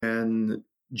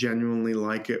genuinely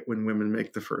like it when women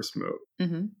make the first move.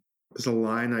 Mm-hmm. There's a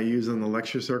line I use on the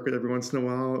lecture circuit every once in a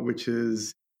while, which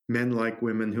is men like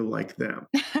women who like them.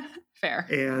 Fair.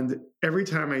 And every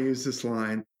time I use this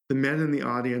line, the men in the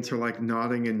audience are like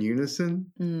nodding in unison.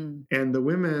 And the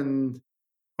women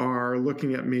are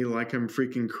looking at me like I'm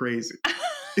freaking crazy.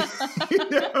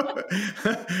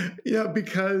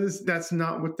 Because that's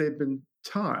not what they've been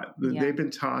taught. Yeah. They've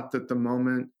been taught that the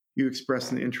moment you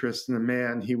express an interest in a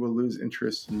man, he will lose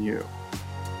interest in you.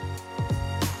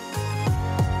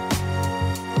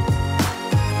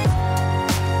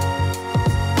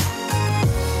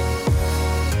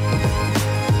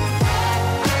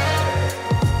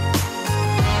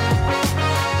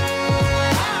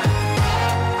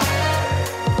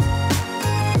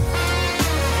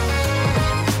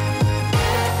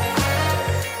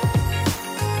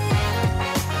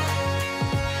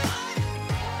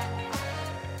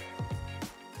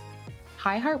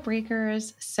 Hi,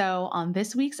 Heartbreakers. So on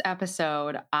this week's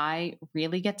episode, I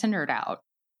really get to nerd out.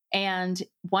 And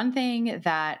one thing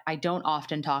that I don't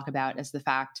often talk about is the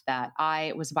fact that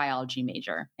I was a biology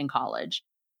major in college.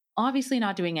 Obviously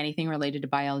not doing anything related to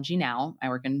biology now. I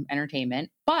work in entertainment,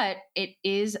 but it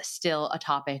is still a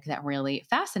topic that really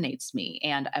fascinates me.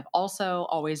 And I've also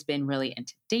always been really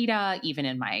into data, even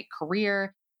in my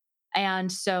career.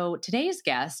 And so today's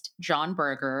guest, John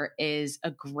Berger, is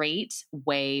a great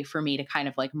way for me to kind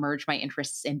of like merge my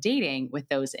interests in dating with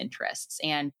those interests.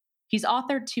 And he's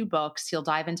authored 2 books. He'll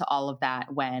dive into all of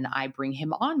that when I bring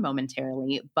him on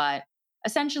momentarily. But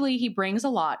essentially, he brings a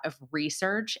lot of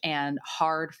research and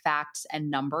hard facts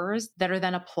and numbers that are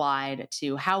then applied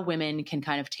to how women can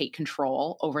kind of take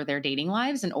control over their dating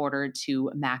lives in order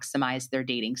to maximize their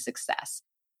dating success.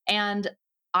 And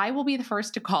I will be the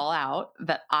first to call out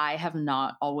that I have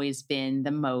not always been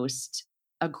the most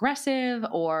aggressive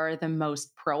or the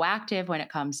most proactive when it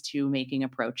comes to making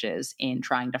approaches in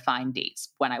trying to find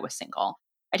dates when I was single.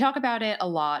 I talk about it a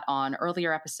lot on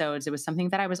earlier episodes. It was something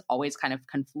that I was always kind of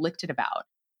conflicted about.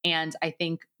 And I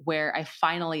think where I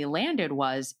finally landed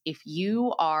was if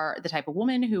you are the type of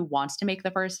woman who wants to make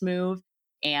the first move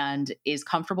and is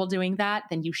comfortable doing that,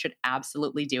 then you should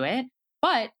absolutely do it.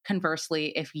 But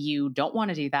conversely, if you don't want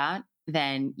to do that,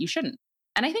 then you shouldn't.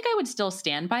 And I think I would still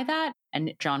stand by that.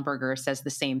 And John Berger says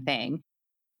the same thing.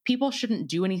 People shouldn't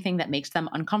do anything that makes them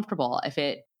uncomfortable. If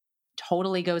it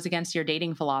totally goes against your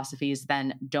dating philosophies,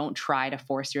 then don't try to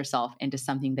force yourself into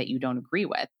something that you don't agree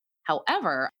with.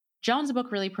 However, John's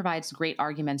book really provides great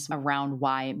arguments around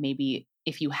why maybe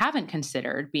if you haven't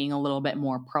considered being a little bit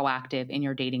more proactive in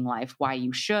your dating life, why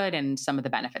you should and some of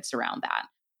the benefits around that.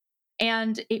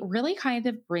 And it really kind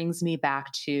of brings me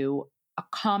back to a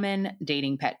common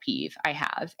dating pet peeve I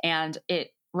have. And it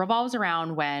revolves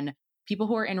around when people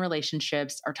who are in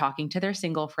relationships are talking to their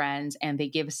single friends and they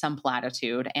give some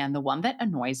platitude. And the one that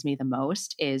annoys me the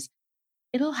most is,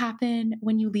 it'll happen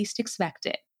when you least expect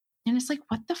it. And it's like,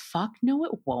 what the fuck? No,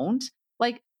 it won't.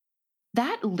 Like,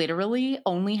 that literally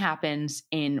only happens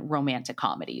in romantic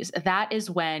comedies. That is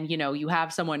when, you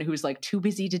have someone who's like too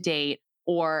busy to date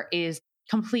or is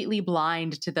completely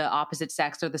blind to the opposite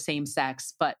sex or the same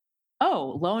sex. But,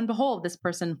 oh, lo and behold, this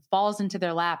person falls into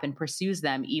their lap and pursues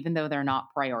them, even though they're not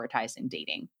prioritizing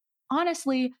dating.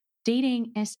 Honestly,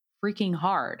 dating is freaking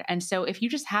hard. And so if you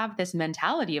just have this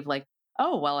mentality of like,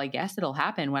 oh, well, I guess it'll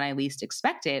happen when I least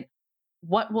expect it,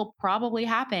 what will probably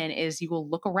happen is you will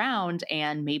look around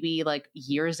and maybe like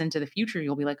years into the future,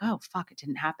 you'll be like, oh, fuck, it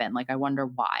didn't happen. Like, I wonder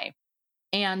why.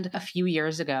 And a few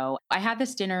years ago, I had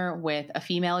this dinner with a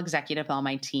female executive on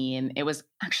my team. It was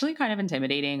actually kind of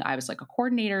intimidating. I was like a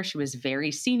coordinator. She was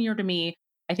very senior to me.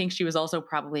 I think she was also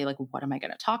probably like, what am I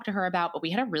going to talk to her about? But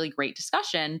we had a really great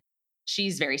discussion.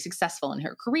 She's very successful in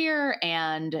her career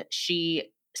and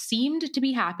she seemed to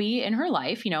be happy in her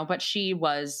life, but she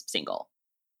was single.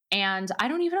 And I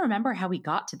don't even remember how we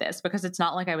got to this because it's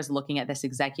not like I was looking at this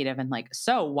executive and like,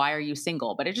 so why are you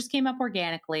single? But it just came up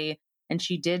organically. And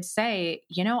she did say,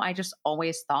 I just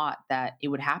always thought that it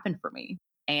would happen for me.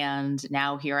 And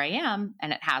now here I am,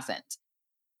 and it hasn't.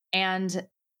 And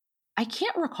I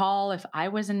can't recall if I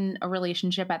was in a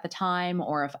relationship at the time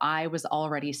or if I was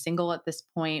already single at this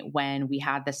point when we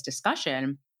had this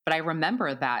discussion. But I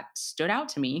remember that stood out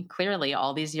to me clearly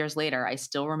all these years later. I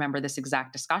still remember this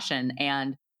exact discussion.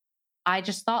 And I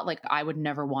just thought like I would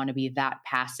never want to be that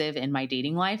passive in my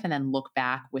dating life and then look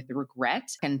back with regret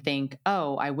and think,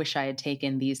 oh, I wish I had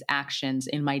taken these actions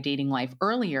in my dating life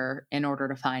earlier in order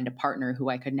to find a partner who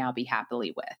I could now be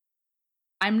happily with.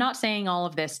 I'm not saying all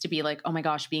of this to be like, oh my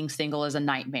gosh, being single is a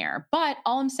nightmare. But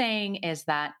all I'm saying is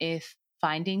that if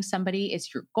finding somebody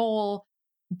is your goal,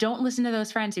 don't listen to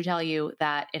those friends who tell you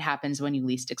that it happens when you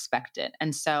least expect it.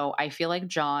 And so I feel like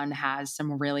John has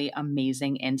some really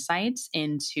amazing insights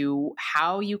into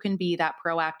how you can be that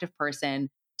proactive person,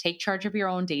 take charge of your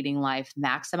own dating life,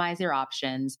 maximize your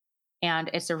options. And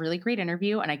it's a really great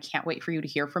interview, and I can't wait for you to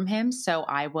hear from him. So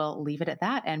I will leave it at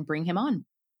that and bring him on.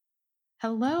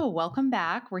 Hello, welcome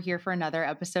back. We're here for another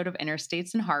episode of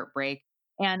Interstates and Heartbreak.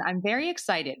 And I'm very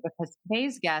excited because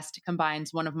today's guest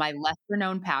combines one of my lesser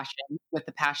known passions with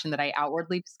the passion that I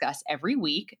outwardly discuss every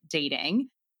week, dating.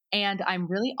 And I'm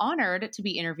really honored to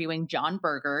be interviewing John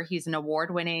Berger. He's an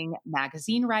award winning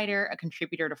magazine writer, a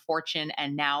contributor to Fortune,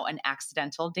 and now an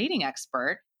accidental dating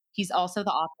expert. He's also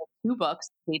the author of 2 books,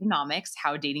 Datanomics,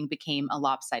 How Dating Became a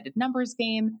Lopsided Numbers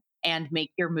Game, and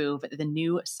Make Your Move, The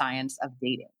New Science of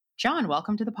Dating. John,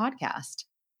 welcome to the podcast.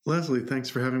 Leslie, thanks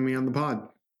for having me on the pod.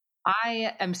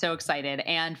 I am so excited.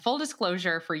 And full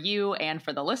disclosure for you and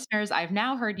for the listeners, I've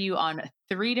now heard you on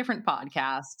 3 different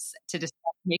podcasts to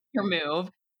discuss Make Your Move.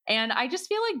 And I just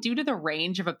feel like due to the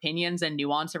range of opinions and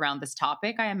nuance around this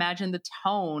topic, I imagine the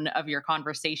tone of your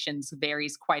conversations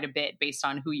varies quite a bit based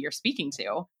on who you're speaking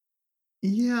to.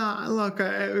 Yeah, look,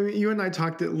 you and I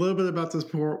talked a little bit about this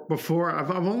before. I've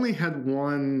only had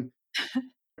one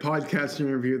podcast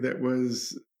interview that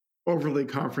was overly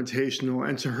confrontational.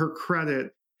 And to her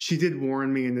credit, she did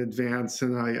warn me in advance.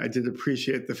 And I did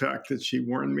appreciate the fact that she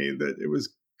warned me that it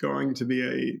was going to be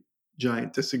a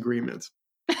giant disagreement.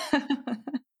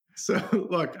 So,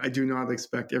 look, I do not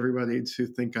expect everybody to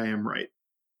think I am right.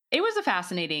 It was a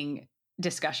fascinating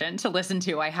discussion to listen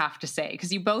to, I have to say,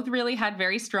 because you both really had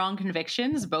very strong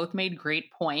convictions, both made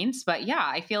great points. But yeah,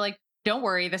 I feel like, don't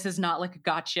worry, this is not like a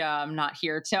gotcha. I'm not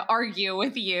here to argue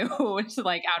with you. It's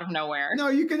like out of nowhere. No,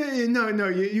 you can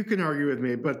you can argue with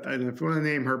me, but I don't know if you want to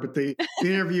name her. But the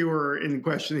interviewer in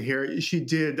question here, she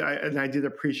did, and I did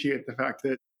appreciate the fact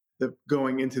that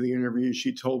going into the interview,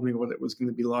 she told me what it was going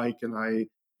to be like, and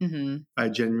I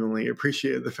genuinely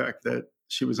appreciated the fact that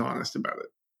she was honest about it.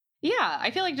 Yeah, I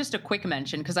feel like just a quick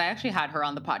mention, because I actually had her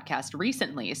on the podcast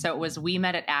recently. So it was We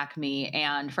Met at Acme.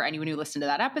 And for anyone who listened to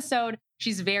that episode,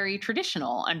 she's very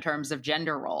traditional in terms of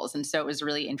gender roles. And so it was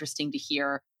really interesting to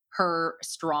hear her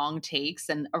strong takes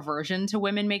and aversion to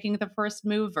women making the first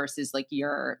move versus like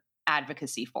your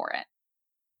advocacy for it.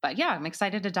 But yeah, I'm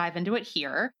excited to dive into it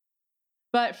here.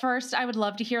 But first, I would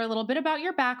love to hear a little bit about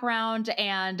your background.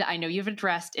 And I know you've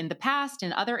addressed in the past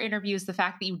in other interviews the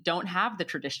fact that you don't have the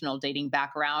traditional dating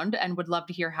background, and would love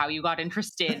to hear how you got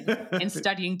interested in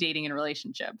studying dating and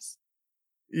relationships.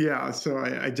 Yeah, so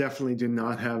I definitely do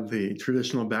not have the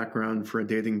traditional background for a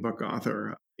dating book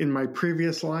author. In my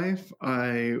previous life,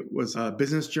 I was a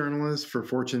business journalist for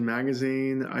Fortune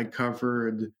magazine. I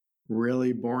covered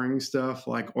really boring stuff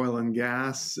like oil and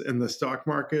gas and the stock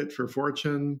market for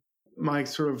Fortune. My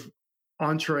sort of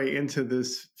entree into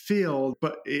this field,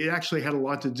 but it actually had a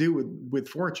lot to do with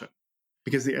Fortune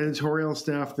because the editorial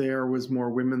staff there was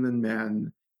more women than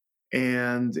men.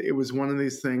 And it was one of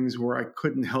these things where I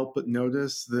couldn't help but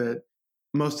notice that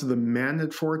most of the men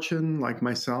at Fortune, like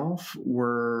myself,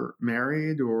 were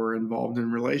married or involved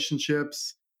in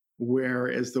relationships,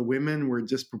 whereas the women were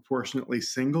disproportionately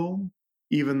single,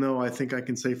 even though I think I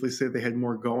can safely say they had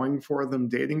more going for them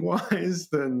dating-wise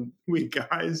than we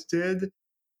guys did.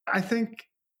 I think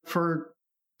for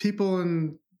people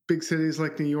in big cities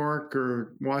like New York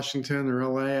or Washington or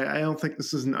LA, I don't think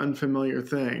this is an unfamiliar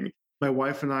thing. My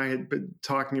wife and I had been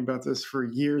talking about this for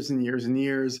years and years and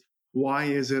years. Why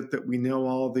is it that we know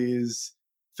all these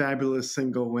fabulous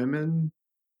single women,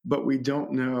 but we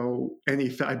don't know any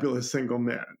fabulous single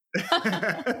men?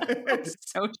 That's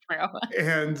so true.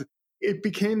 And it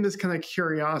became this kind of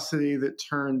curiosity that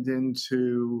turned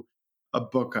into a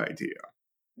book idea.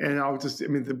 And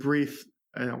the brief,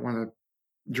 I don't want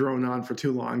to drone on for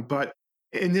too long, but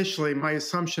initially my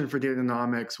assumption for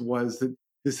Datanomics was that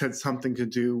this had something to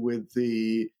do with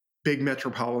the big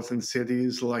metropolitan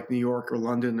cities like New York or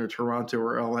London or Toronto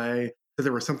or LA, that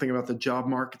there was something about the job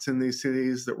markets in these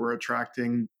cities that were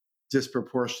attracting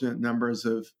disproportionate numbers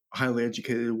of highly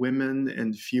educated women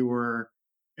and fewer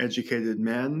educated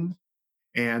men.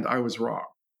 And I was wrong.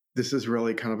 This is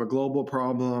really kind of a global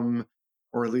problem,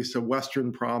 or at least a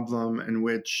Western problem, in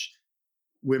which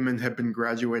women have been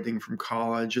graduating from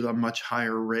college at a much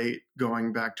higher rate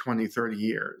going back 20, 30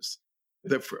 years.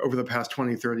 That over the past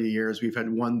 20, 30 years, we've had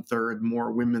 1/3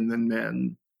 more women than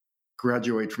men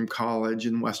graduate from college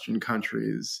in Western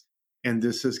countries. And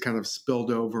this has kind of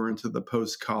spilled over into the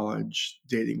post-college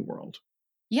dating world.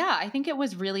 Yeah, I think it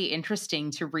was really interesting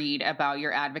to read about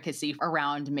your advocacy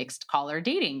around mixed collar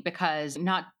dating because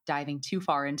not diving too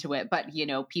far into it, but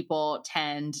people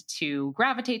tend to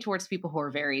gravitate towards people who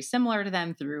are very similar to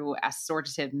them through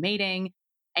assortative mating.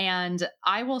 And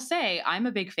I will say I'm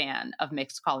a big fan of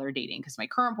mixed collar dating because my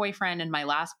current boyfriend and my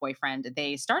last boyfriend,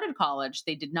 they started college,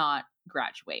 they did not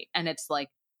graduate. And it's like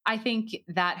I think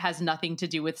that has nothing to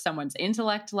do with someone's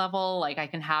intellect level. Like, I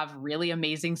can have really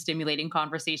amazing, stimulating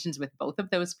conversations with both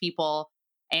of those people.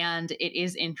 And it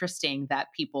is interesting that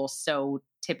people so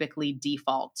typically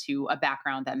default to a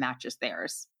background that matches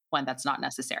theirs when that's not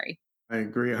necessary. I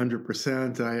agree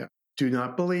 100%. I do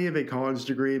not believe a college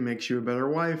degree makes you a better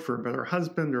wife or a better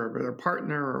husband or a better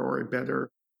partner or a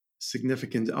better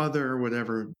significant other,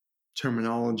 whatever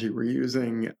terminology we're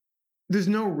using. There's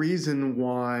no reason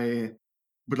why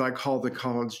what I call the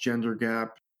college gender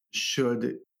gap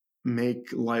should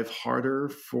make life harder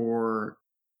for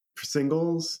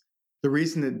singles. The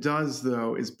reason it does,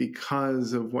 though, is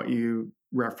because of what you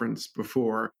referenced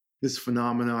before, this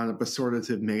phenomenon of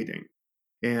assortative mating.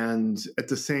 And at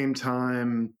the same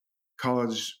time,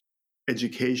 college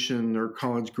education or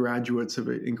college graduates have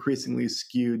increasingly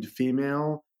skewed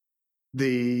female.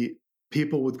 The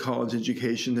people with college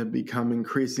education have become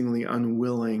increasingly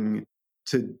unwilling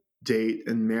to date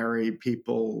and marry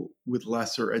people with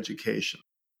lesser education.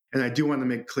 And I do want to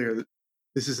make clear that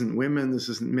this isn't women, this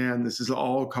isn't men, this is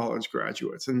all college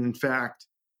graduates. And in fact,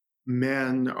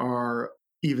 men are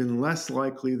even less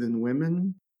likely than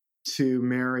women to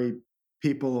marry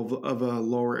people of a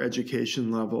lower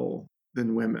education level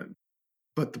than women.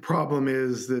 But the problem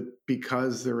is that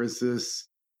because there is this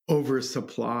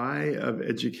oversupply of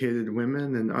educated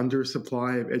women and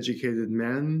undersupply of educated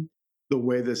men, the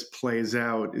way this plays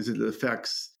out is it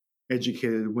affects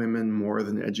educated women more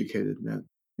than educated men.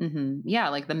 Yeah,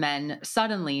 like the men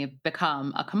suddenly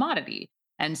become a commodity.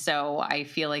 And so I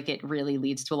feel like it really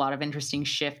leads to a lot of interesting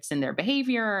shifts in their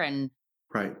behavior. And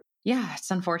Right. yeah,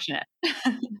 it's unfortunate.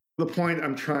 The point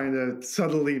I'm trying to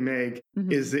subtly make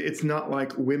is that it's not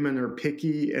like women are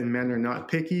picky and men are not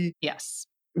picky. Yes.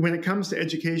 When it comes to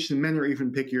education, men are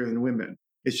even pickier than women.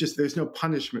 It's just there's no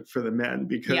punishment for the men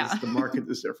because the market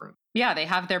is different. Yeah, they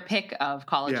have their pick of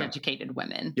college educated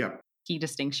women. Yeah. Key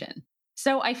distinction.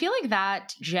 So I feel like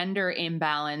that gender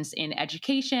imbalance in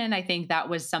education, I think that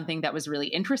was something that was really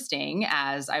interesting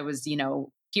as I was,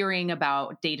 hearing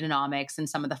about Datanomics and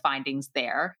some of the findings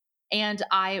there. And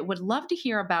I would love to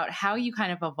hear about how you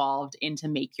kind of evolved into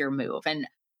Make Your Move. And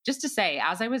just to say,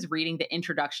 as I was reading the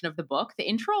introduction of the book, the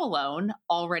intro alone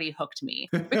already hooked me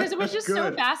because it was just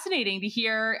so fascinating to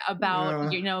hear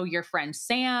about, your friend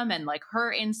Sam and like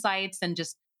her insights and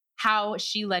just how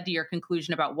she led to your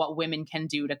conclusion about what women can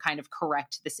do to kind of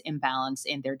correct this imbalance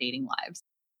in their dating lives.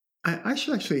 I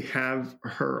should actually have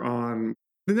her on.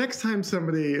 The next time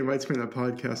somebody invites me on a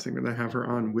podcast, I'm going to have her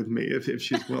on with me if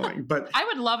she's willing. But I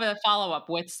would love a follow-up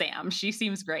with Sam. She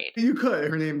seems great. You could.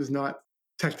 Her name is not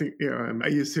technically, I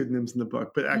use pseudonyms in the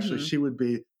book, but actually she would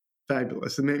be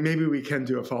fabulous. And maybe we can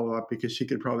do a follow-up because she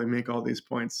could probably make all these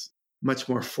points much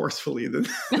more forcefully than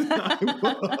I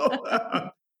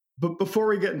will. But before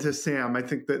we get into Sam, I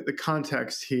think that the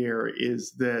context here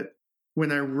is that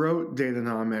when I wrote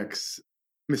Datanomics,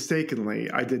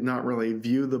 mistakenly, I did not really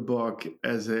view the book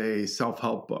as a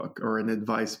self-help book or an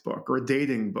advice book or a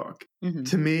dating book.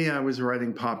 To me, I was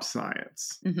writing pop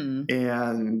science.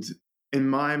 And in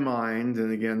my mind,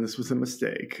 and again, this was a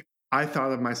mistake, I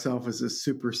thought of myself as a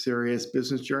super serious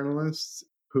business journalist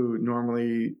who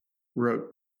normally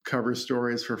wrote cover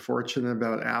stories for Fortune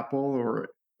about Apple or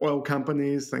oil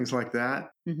companies, things like that.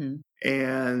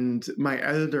 And my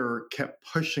editor kept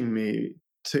pushing me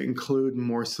to include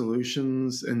more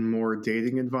solutions and more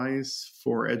dating advice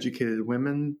for educated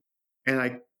women. And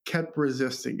I kept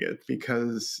resisting it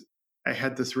because I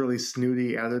had this really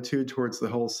snooty attitude towards the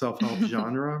whole self-help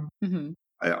genre.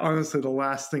 Honestly, the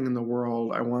last thing in the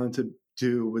world I wanted to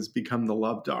do was become the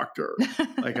love doctor.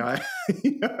 Like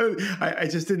I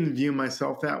just didn't view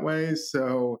myself that way.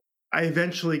 So I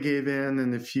eventually gave in.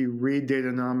 And if you read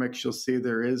Datanomics, you'll see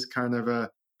there is kind of a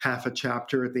half a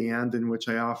chapter at the end in which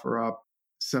I offer up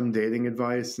some dating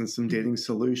advice and some dating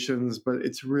solutions. But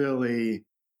it's really,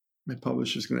 my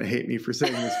publisher's going to hate me for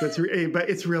saying this, but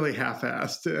it's really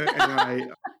half-assed. And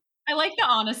I like the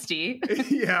honesty.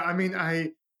 Yeah, I mean,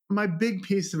 my big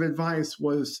piece of advice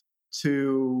was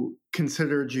to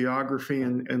consider geography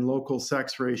and local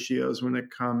sex ratios when it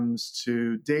comes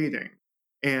to dating.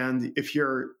 And if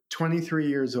you're 23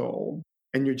 years old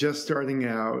and you're just starting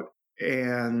out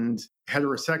and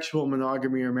heterosexual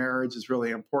monogamy or marriage is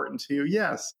really important to you,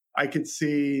 yes, I could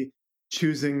see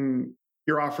choosing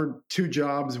you're offered two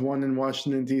jobs, one in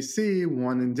Washington, D.C.,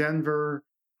 one in Denver.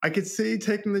 I could see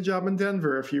taking the job in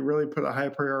Denver if you really put a high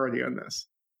priority on this.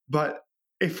 But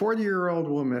a 40-year-old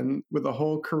woman with a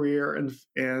whole career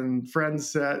and friend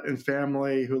set and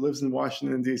family who lives in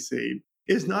Washington, D.C.,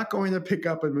 is not going to pick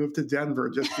up and move to Denver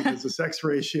just because the sex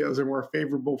ratios are more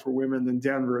favorable for women in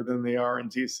Denver than they are in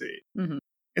D.C. Mm-hmm.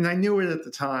 And I knew it at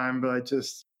the time, but I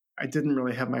didn't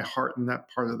really have my heart in that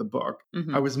part of the book.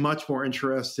 Mm-hmm. I was much more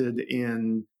interested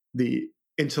in the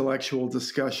intellectual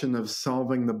discussion of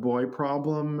solving the boy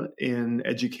problem in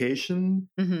education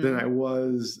than I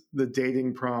was the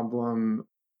dating problem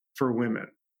for women.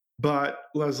 But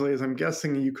Leslie, as I'm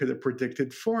guessing you could have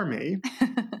predicted for me,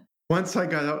 once I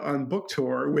got out on book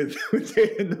tour with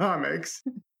Dateonomics,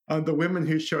 the women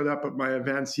who showed up at my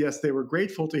events, yes, they were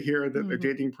grateful to hear that their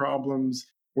dating problems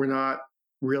were not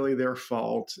really their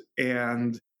fault,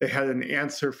 and they had an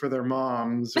answer for their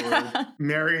moms or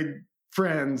married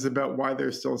friends about why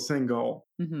they're still single.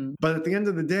 Mm-hmm. But at the end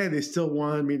of the day, they still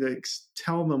wanted me to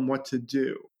tell them what to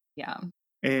do. Yeah.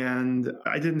 And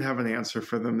I didn't have an answer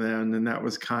for them then, and that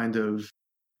was kind of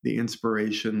the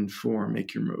inspiration for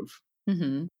Make Your Move.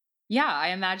 Mm-hmm. Yeah, I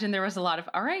imagine there was a lot of,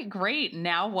 all right, great,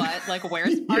 now what? Like,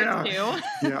 where's part two?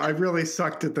 Yeah, I really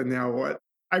sucked at the now what.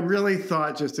 I really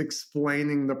thought just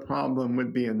explaining the problem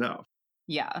would be enough.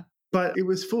 Yeah. But it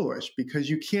was foolish because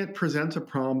you can't present a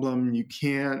problem. You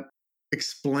can't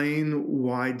explain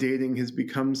why dating has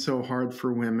become so hard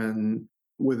for women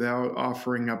without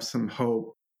offering up some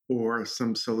hope or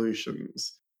some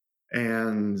solutions.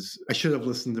 And I should have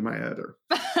listened to my editor.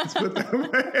 Let's put that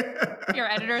way. Your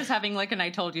editor is having like an I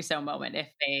told you so moment if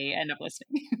they end up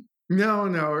listening. No.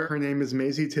 Her name is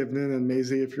Maisie Tivnan. And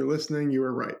Maisie, if you're listening, you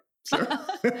were right. So. Love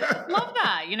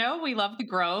that. We love the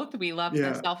growth. We love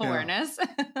the self-awareness.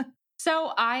 Yeah.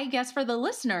 So I guess for the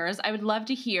listeners, I would love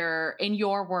to hear in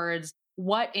your words,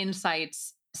 what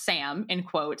insights Sam, in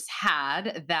quotes,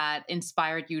 had that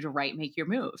inspired you to write Make Your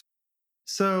Move.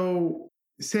 So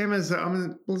Sam is,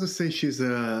 we'll just say she's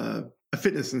a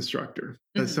fitness instructor.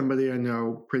 That's somebody I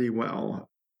know pretty well.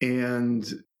 And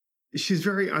she's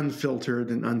very unfiltered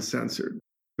and uncensored,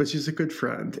 but she's a good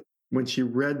friend. When she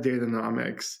read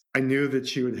Dateonomics, I knew that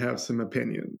she would have some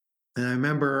opinion. And I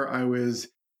remember I was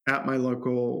at my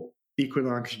local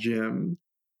Equinox gym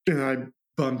and I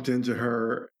bumped into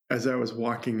her as I was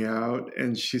walking out.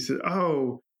 And she said,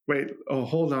 hold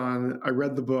on. I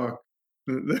read the book.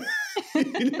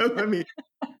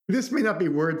 This may not be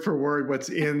word for word what's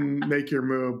in Make Your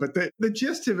Move, but the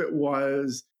gist of it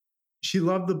was she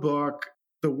loved the book.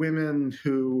 The women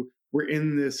who were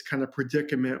in this kind of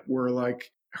predicament were like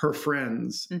her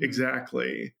friends,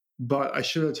 exactly. But I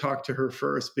should have talked to her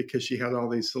first because she had all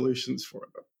these solutions for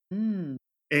them.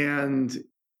 And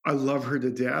I love her to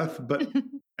death. But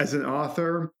as an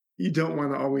author, you don't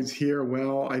want to always hear,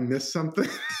 well, I missed something.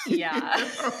 Yeah.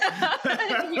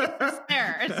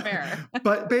 It's fair.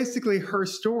 But basically, her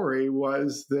story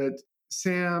was that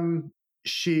Sam,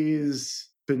 she's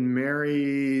been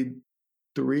married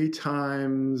 3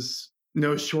 times,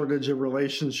 no shortage of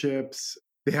relationships.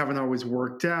 They haven't always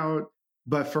worked out.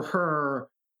 But for her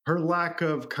lack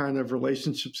of kind of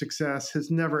relationship success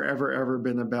has never, ever, ever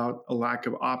been about a lack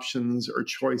of options or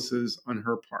choices on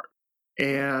her part.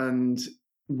 And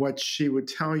what she would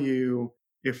tell you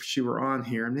if she were on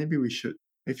here, and maybe we should,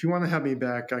 if you want to have me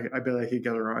back, I bet I could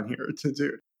get her on here to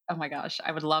do. Oh my gosh,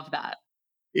 I would love that.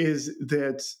 Is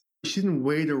that she didn't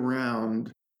wait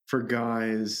around for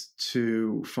guys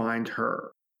to find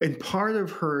her. And part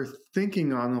of her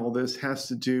thinking on all this has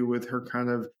to do with her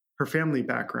her family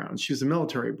background. She's a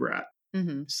military brat.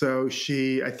 So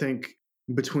she, I think,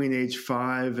 between age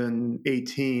 5 and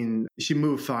 18, she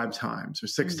moved 5 times or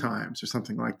 6 times or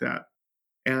something like that.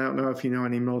 And I don't know if you know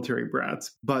any military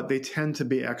brats, but they tend to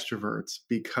be extroverts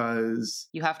because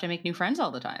you have to make new friends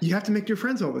all the time. You have to make new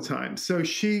friends all the time. So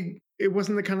it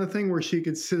wasn't the kind of thing where she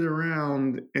could sit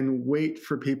around and wait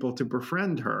for people to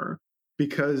befriend her,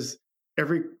 because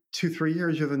every 2-3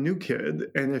 years you're the new kid.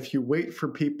 And if you wait for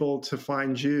people to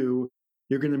find you,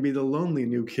 you're going to be the lonely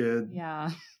new kid.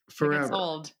 Yeah. Forever. It's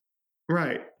old.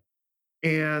 Right.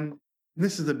 And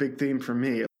this is a big theme for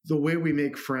me. The way we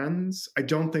make friends, I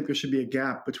don't think there should be a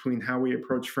gap between how we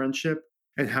approach friendship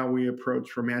and how we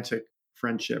approach romantic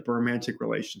friendship or romantic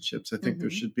relationships. I think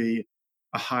there should be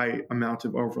a high amount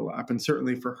of overlap. And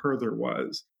certainly for her, there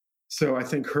was. So I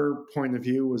think her point of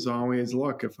view was always,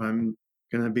 look, if I'm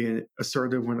going to be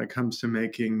assertive when it comes to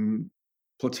making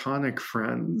platonic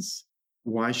friends,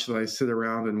 why should I sit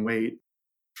around and wait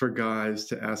for guys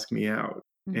to ask me out?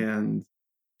 And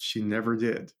she never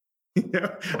did.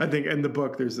 I think in the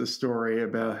book, there's a story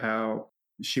about how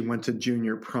she went to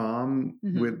junior prom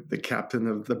with the captain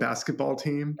of the basketball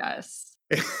team. Yes.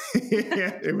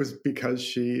 It was because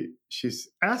she's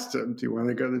asked him, "Do you want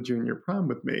to go to junior prom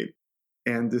with me?"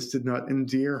 And this did not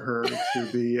endear her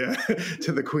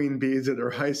to the queen bees at her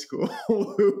high school.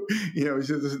 Who,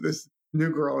 this new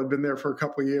girl had been there for a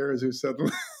couple of years who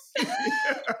suddenly.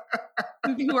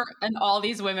 And all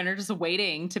these women are just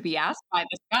waiting to be asked by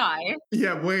this guy.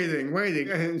 Yeah, waiting.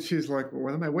 And she's like, well,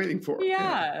 what am I waiting for?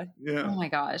 Yeah. Yeah. Oh my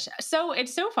gosh. So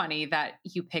it's so funny that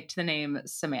you picked the name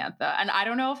Samantha. And I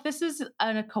don't know if this is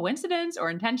a coincidence or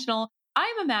intentional.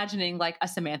 I'm imagining like a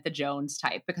Samantha Jones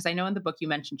type, because I know in the book you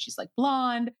mentioned she's like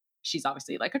blonde. She's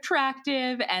obviously like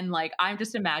attractive. And like, I'm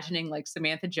just imagining like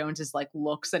Samantha Jones's like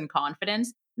looks and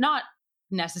confidence, not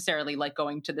necessarily like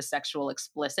going to the sexual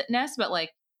explicitness, but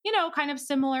like, kind of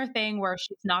similar thing where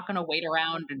she's not going to wait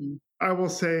around. And I will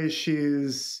say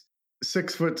she's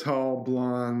 6 foot tall,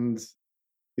 blonde,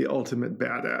 the ultimate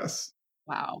badass.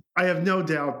 Wow. I have no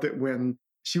doubt that when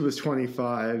she was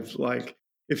 25, like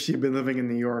if she'd been living in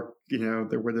New York,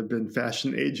 there would have been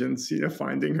fashion agents,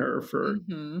 finding her for,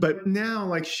 but now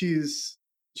like she's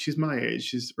my age,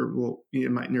 she's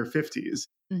in her 50s,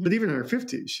 but even in her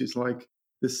 50s, she's like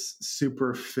this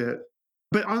super fit.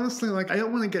 But honestly, like I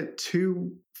don't want to get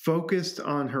too focused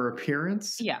on her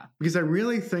appearance. Yeah. Because I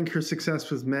really think her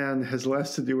success with men has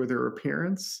less to do with her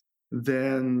appearance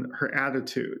than her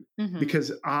attitude.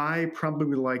 Because I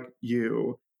probably like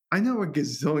you, I know a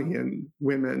gazillion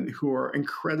women who are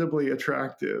incredibly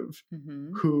attractive,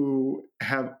 who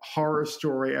have horror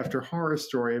story after horror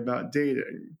story about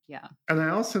dating. Yeah. And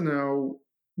I also know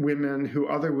women who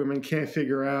other women can't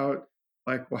figure out,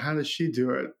 like, well, how does she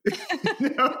do it?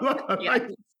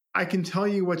 I can tell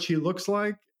you what she looks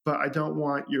like, but I don't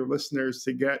want your listeners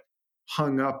to get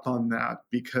hung up on that,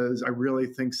 because I really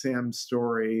think Sam's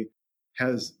story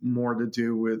has more to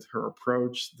do with her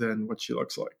approach than what she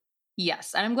looks like.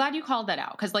 Yes. And I'm glad you called that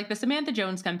out, because like the Samantha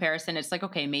Jones comparison, it's like,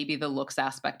 okay, maybe the looks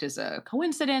aspect is a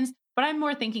coincidence, but I'm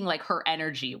more thinking like her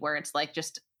energy, where it's like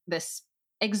just this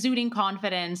exuding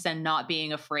confidence and not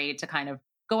being afraid to kind of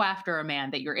go after a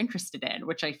man that you're interested in,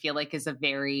 which I feel like is a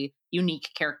very unique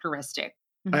characteristic.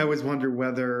 I always wonder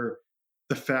whether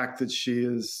the fact that she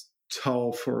is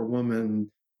tall for a woman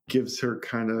gives her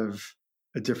kind of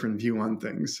a different view on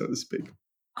things, so to speak.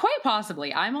 Quite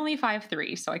possibly. I'm only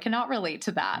 5'3", so I cannot relate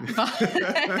to that.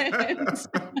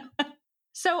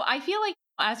 So I feel like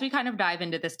as we kind of dive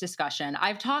into this discussion,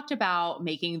 I've talked about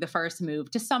making the first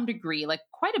move to some degree, like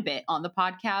quite a bit on the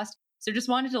podcast. So just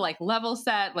wanted to like level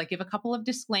set, like give a couple of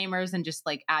disclaimers and just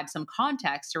like add some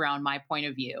context around my point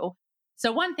of view.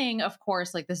 So one thing, of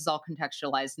course, like this is all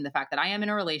contextualized in the fact that I am in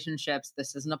a relationship. So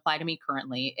this doesn't apply to me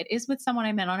currently. It is with someone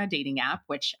I met on a dating app,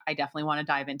 which I definitely want to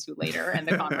dive into later in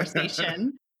the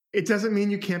conversation. It doesn't mean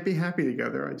you can't be happy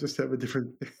together. I just have a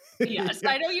different. Yes,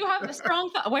 I know you have a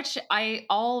strong thought, which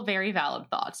all very valid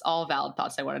thoughts, all valid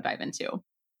thoughts I want to dive into.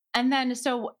 And then,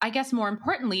 so I guess more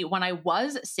importantly, when I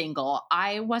was single,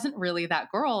 I wasn't really that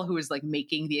girl who was like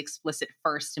making the explicit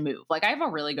first move. Like I have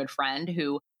a really good friend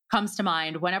who comes to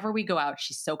mind whenever we go out.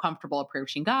 She's so comfortable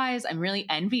approaching guys. I'm really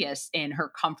envious in her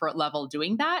comfort level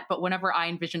doing that. But whenever I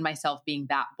envision myself being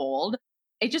that bold,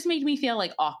 it just made me feel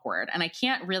like awkward. And I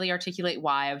can't really articulate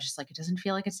why. I was just like, it doesn't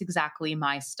feel like it's exactly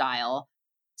my style.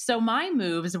 So my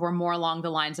moves were more along the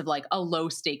lines of like a low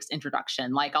stakes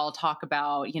introduction. Like I'll talk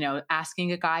about,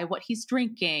 asking a guy what he's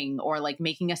drinking, or like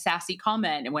making a sassy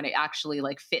comment when it actually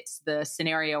like fits the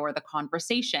scenario or the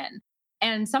conversation.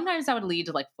 And sometimes that would lead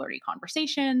to like flirty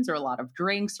conversations or a lot of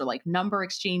drinks or like number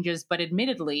exchanges. But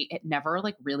admittedly, it never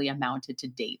like really amounted to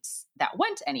dates that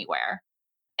went anywhere.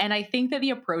 And I think that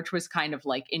the approach was kind of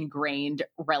like ingrained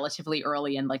relatively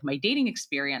early in like my dating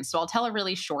experience. So I'll tell a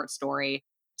really short story.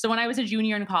 So when I was a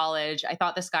junior in college, I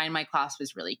thought this guy in my class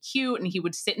was really cute, and he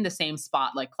would sit in the same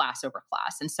spot like class over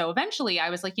class. And so eventually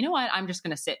I was like, you know what? I'm just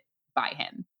going to sit by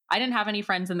him. I didn't have any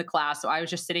friends in the class, so I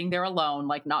was just sitting there alone,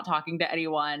 like not talking to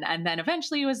anyone. And then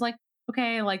eventually it was like,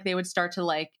 okay, like they would start to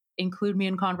like include me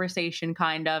in conversation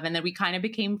kind of. And then we kind of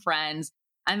became friends.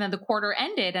 And then the quarter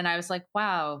ended and I was like,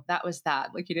 wow, that was that.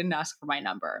 Like he didn't ask for my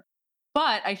number.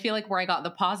 But I feel like where I got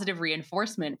the positive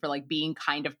reinforcement for like being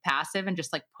kind of passive and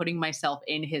just like putting myself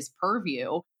in his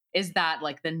purview is that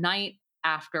like the night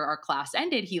after our class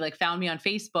ended, he like found me on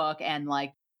Facebook and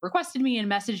like requested me and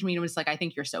messaged me and was like, I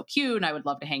think you're so cute and I would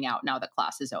love to hang out now that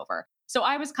class is over. So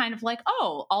I was kind of like,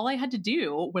 oh, all I had to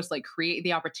do was like create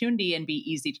the opportunity and be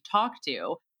easy to talk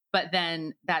to. But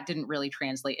then that didn't really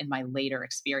translate in my later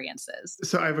experiences.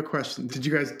 So I have a question. Did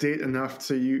you guys date enough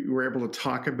so you were able to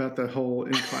talk about the whole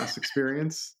in-class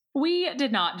experience? We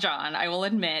did not, John, I will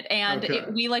admit. And Okay.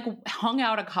 we like hung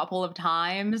out a couple of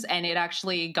times and it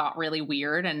actually got really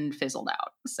weird and fizzled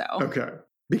out. So, Okay.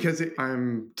 Because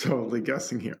I'm totally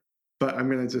guessing here, but I'm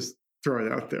going to just throw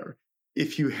it out there.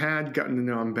 If you had gotten to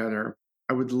know him better,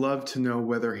 I would love to know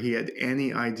whether he had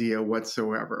any idea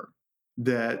whatsoever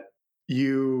that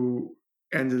you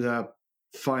ended up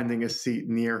finding a seat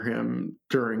near him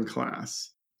during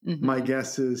class. My mhm.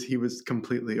 guess is he was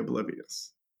completely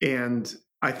oblivious. And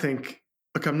I think,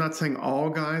 look, I'm not saying all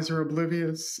guys are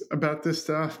oblivious about this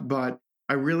stuff, but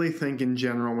I really think in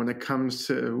general, when it comes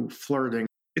to flirting,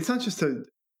 it's not just a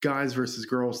guys versus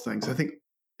girls thing. So I think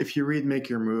if you read Make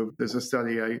Your Move, there's a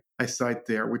study I cite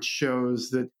there which shows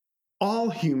that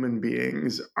all human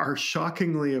beings are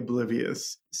shockingly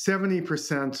oblivious.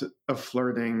 70% of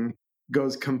flirting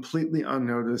goes completely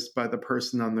unnoticed by the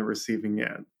person on the receiving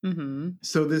end. Mhm.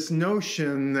 So this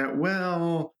notion that,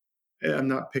 well, I'm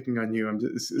not picking on you.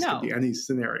 This could be No. any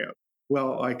scenario.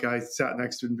 Well, like I sat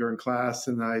next to him during class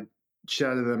and I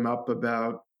chatted him up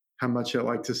about how much I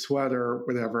like to sweat or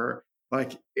whatever.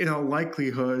 Like in all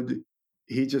likelihood,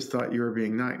 he just thought you were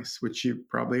being nice, which you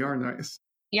probably are nice.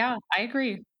 Yeah, I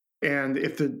agree. And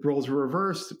if the roles were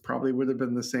reversed, it probably would have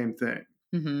been the same thing.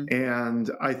 Mhm. And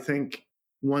I think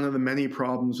one of the many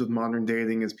problems with modern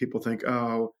dating is people think,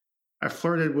 oh, I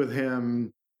flirted with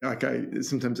him. Like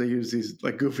sometimes I use these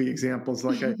like goofy examples,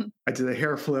 like I did a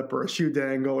hair flip or a shoe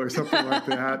dangle or something like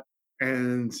that.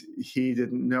 And he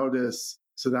didn't notice.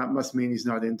 So that must mean he's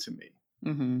not into me.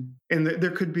 Mhm. And there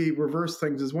could be reverse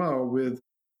things as well with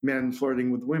men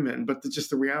flirting with women. But just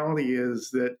the reality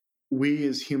is that we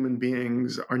as human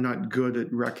beings are not good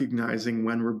at recognizing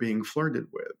when we're being flirted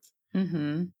with.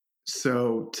 Mhm.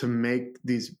 So to make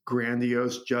these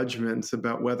grandiose judgments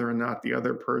about whether or not the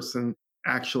other person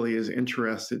actually is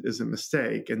interested is a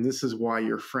mistake. And this is why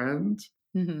your friend,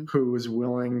 Mhm. who is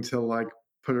willing to like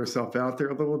put herself out there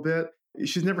a little bit,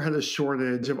 she's never had a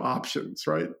shortage of options,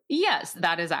 right? Yes,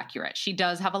 that is accurate. She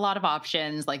does have a lot of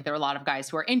options. Like there are a lot of guys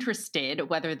who are interested,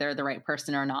 whether they're the right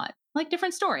person or not. Like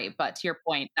different story, but to your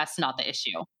point, that's not the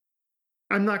issue.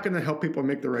 I'm not going to help people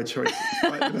make the right choices.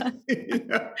 But,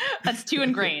 yeah. That's too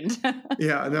ingrained.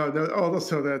 Yeah, no.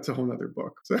 Also, that's a whole nother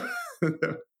book. So,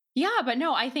 Yeah, but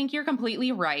no, I think you're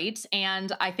completely right.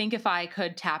 And I think if I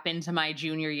could tap into my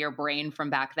junior year brain from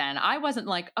back then, I wasn't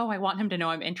like, oh, I want him to know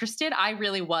I'm interested. I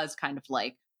really was kind of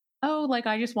like, oh, like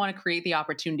I just want to create the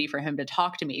opportunity for him to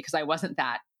talk to me because I wasn't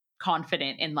that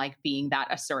confident in like being that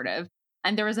assertive.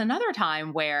 And there was another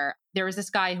time where there was this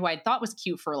guy who I thought was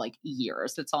cute for like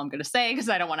years. That's all I'm going to say because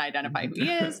I don't want to identify who he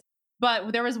is.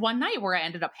 But there was one night where I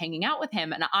ended up hanging out with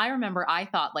him. And I remember I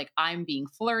thought like I'm being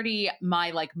flirty. My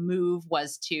like move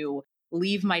was to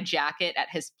leave my jacket at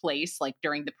his place like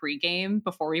during the pregame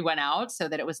before we went out so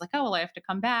that it was like, oh, well, I have to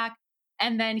come back.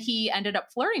 And then he ended up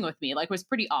flirting with me. Like it was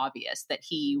pretty obvious that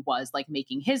he was like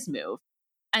making his move.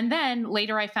 And then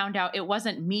later I found out it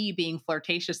wasn't me being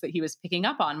flirtatious that he was picking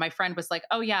up on. My friend was like,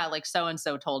 oh, yeah, like so and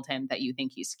so told him that you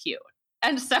think he's cute.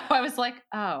 And so I was like,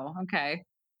 oh, okay.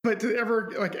 but did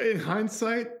ever, like in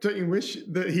hindsight, don't you wish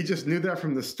that he just knew that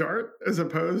from the start, as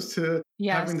opposed to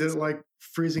having to Yes. like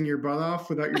freezing your butt off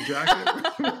without your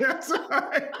jacket? Yes.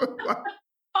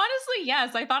 Honestly,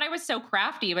 yes. I thought I was so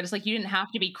crafty, but it's like you didn't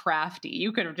have to be crafty.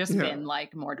 You could have just Yeah. been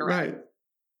like more direct. Right.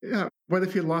 Yeah. What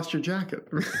if you lost your jacket?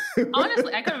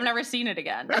 Honestly, I could have never seen it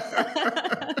again.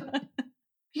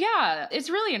 Yeah, it's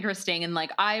really interesting. And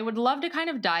like, I would love to kind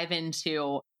of dive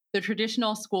into the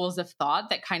traditional schools of thought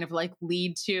that kind of like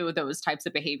lead to those types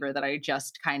of behavior that I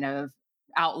just kind of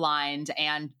outlined,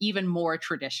 and even more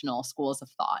traditional schools of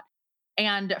thought.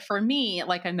 And for me,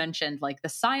 like I mentioned, like the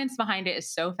science behind it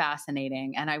is so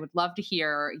fascinating. And I would love to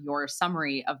hear your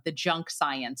summary of the junk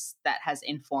science that has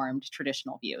informed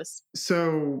traditional views.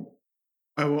 So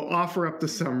I will offer up the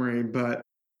summary, but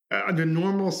under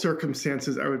normal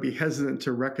circumstances, I would be hesitant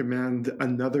to recommend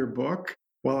another book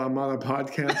while I'm on a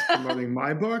podcast promoting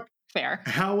my book. Fair.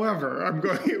 However,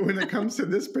 when it comes to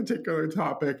this particular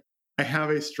topic, I have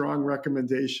a strong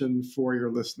recommendation for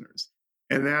your listeners.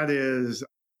 And that is,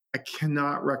 I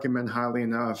cannot recommend highly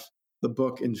enough the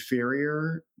book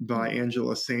Inferior by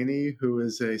Angela Saini, who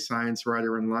is a science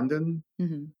writer in London.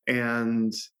 Mm-hmm.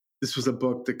 And this was a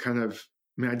book that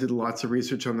I did lots of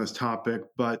research on this topic,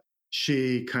 but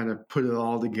she kind of put it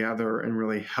all together and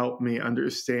really helped me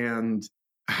understand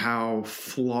how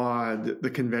flawed the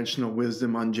conventional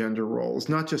wisdom on gender roles,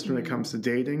 not just when it comes to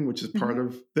dating, which is part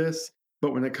of this,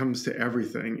 but when it comes to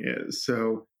everything is.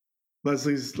 So,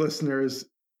 Leslie's listeners,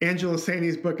 Angela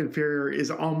Saini's book Inferior is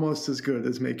almost as good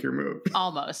as Make Your Move.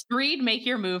 Almost. Read Make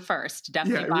Your Move first.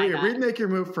 Definitely Yeah, buy that. read Make Your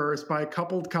Move first. Buy a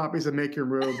couple copies of Make Your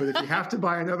Move. But if you have to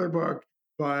buy another book,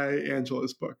 buy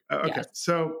Angela's book. Okay, Yes.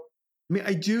 so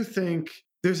I do think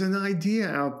there's an idea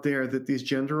out there that these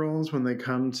gender roles, when they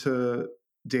come to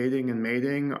dating and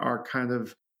mating, are kind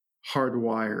of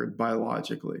hardwired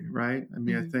biologically, right?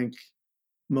 I think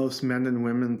most men and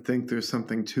women think there's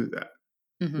something to that.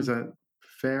 Is that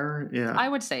fair? Yeah. I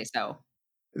would say so.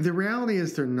 The reality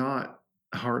is they're not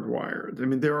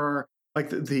hardwired. There are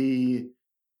like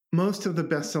most of the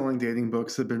best-selling dating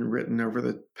books have been written over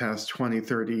the past 20,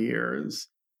 30 years.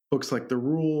 Books like The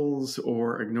Rules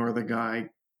or Ignore the Guy,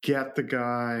 Get the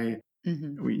Guy.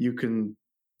 You can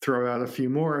throw out a few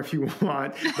more if you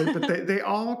want, but they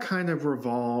all kind of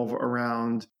revolve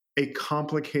around a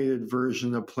complicated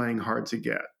version of playing hard to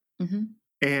get.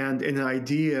 And an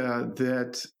idea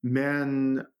that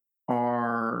men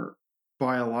are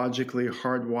biologically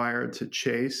hardwired to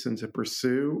chase and to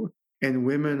pursue, and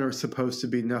women are supposed to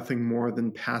be nothing more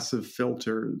than passive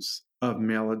filters of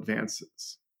male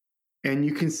advances. And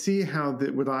you can see how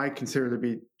what I consider to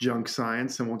be junk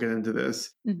science, and we'll get into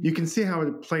this, you can see how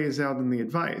it plays out in the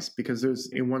advice, because there's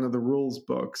in one of the rules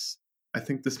books, I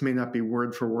think this may not be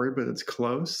word for word, but it's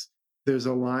close. There's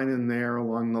a line in there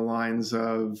along the lines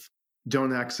of,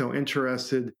 don't act so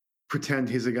interested, pretend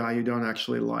he's a guy you don't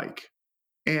actually like.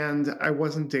 And I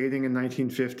wasn't dating in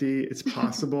 1950. It's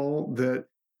possible that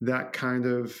that kind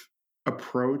of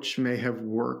approach may have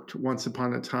worked once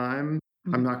upon a time.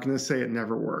 I'm not going to say it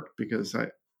never worked, because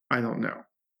I don't know.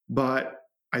 But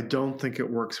I don't think it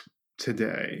works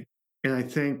today. And I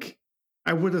think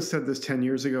I would have said this 10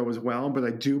 years ago as well, but I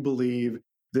do believe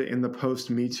that in the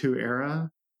post-Me Too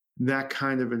era, that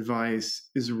kind of advice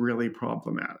is really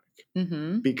problematic.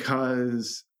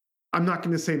 Because I'm not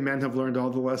going to say men have learned all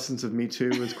the lessons of Me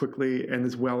Too as quickly and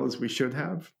as well as we should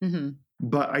have.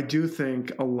 But I do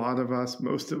think a lot of us,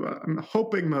 most of us, I'm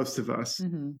hoping most of us,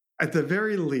 at the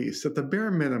very least, at the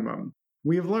bare minimum,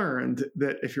 we have learned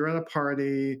that if you're at a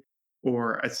party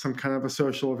or at some kind of a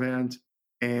social event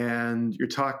and you're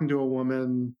talking to a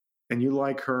woman and you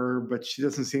like her, but she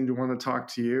doesn't seem to want to talk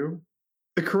to you,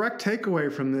 the correct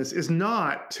takeaway from this is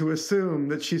not to assume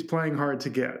that she's playing hard to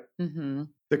get.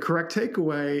 The correct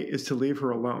takeaway is to leave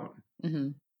her alone.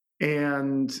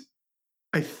 And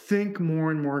I think more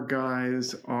and more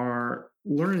guys are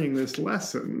learning this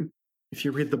lesson. If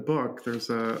you read the book, there's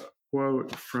a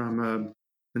quote from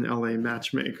an LA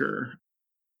matchmaker.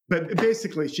 But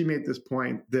basically, she made this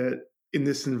point that in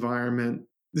this environment,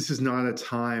 this is not a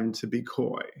time to be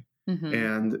coy.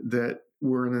 And that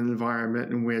we're in an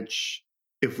environment in which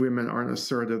if women aren't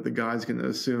assertive, the guy's going to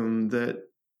assume that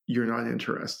you're not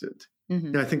interested.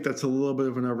 And I think that's a little bit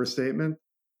of an overstatement,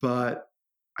 but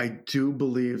I do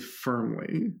believe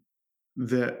firmly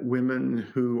that women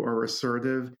who are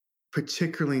assertive,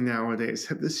 particularly nowadays,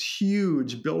 have this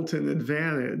huge built-in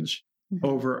advantage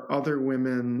over other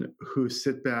women who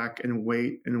sit back and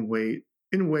wait and wait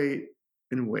and wait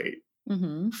and wait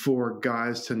for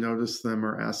guys to notice them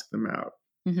or ask them out.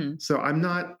 So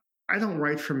I don't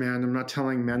write for men. I'm not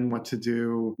telling men what to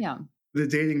do. The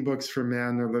dating books for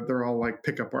men are that they're all like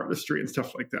pickup artistry and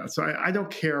stuff like that. So I don't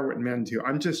care what men do.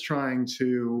 I'm just trying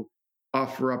to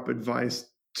offer up advice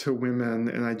to women.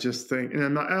 And I just think,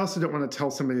 and I also don't want to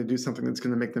tell somebody to do something that's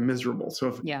going to make them miserable.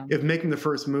 So if making the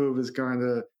first move is going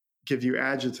to give you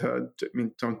agita,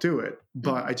 don't do it.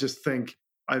 But I just think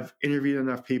I've interviewed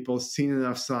enough people, seen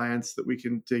enough science that we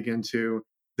can dig into,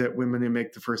 that women who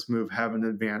make the first move have an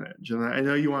advantage. And I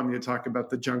know you want me to talk about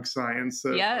the junk science.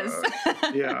 Yes.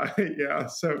 Yeah.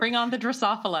 So bring on the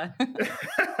Drosophila.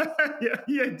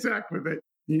 yeah, exactly.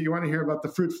 You want to hear about the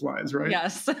fruit flies, right?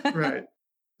 Yes. Right.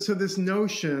 So this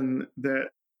notion that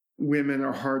women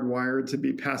are hardwired to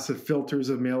be passive filters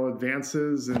of male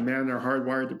advances and men are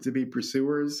hardwired to be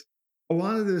pursuers, a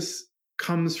lot of this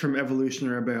comes from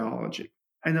evolutionary biology.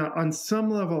 And on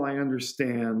some level, I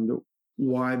understand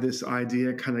why this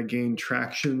idea kind of gained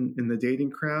traction in the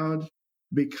dating crowd,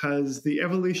 because the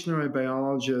evolutionary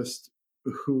biologist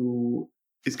who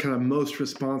is kind of most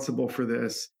responsible for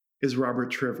this is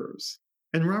Robert Trivers.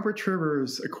 And Robert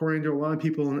Trivers, according to a lot of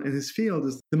people in his field,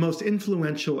 is the most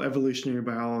influential evolutionary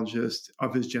biologist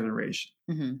of his generation.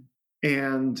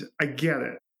 And I get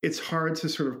it. It's hard to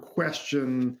sort of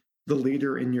question the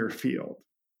leader in your field.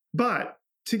 But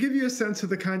to give you a sense of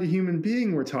the kind of human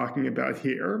being we're talking about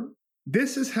here,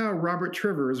 this is how Robert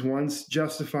Trivers once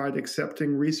justified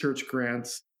accepting research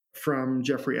grants from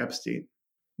Jeffrey Epstein.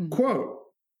 Quote,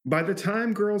 "By the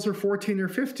time girls are 14 or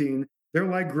 15, they're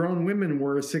like grown women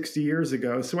were 60 years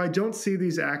ago, so I don't see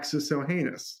these acts as so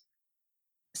heinous."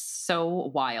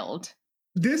 so wild.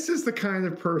 This is the kind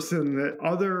of person that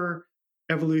other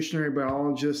evolutionary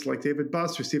biologists like David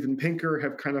Buss or Steven Pinker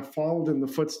have kind of followed in the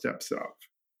footsteps of.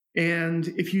 And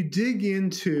if you dig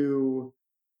into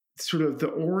sort of the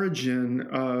origin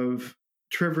of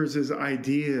Trivers's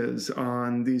ideas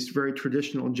on these very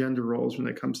traditional gender roles when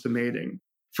it comes to mating,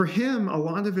 for him, a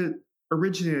lot of it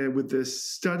originated with this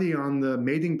study on the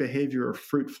mating behavior of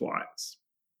fruit flies.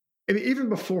 I mean, even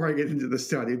before I get into the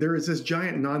study, there is this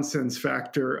giant nonsense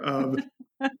factor of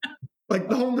like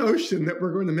the whole notion that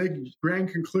we're going to make grand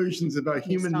conclusions about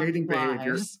human mating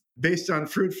behavior based on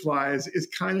fruit flies is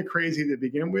kind of crazy to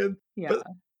begin with. Yeah. But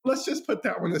let's just put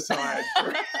that one aside.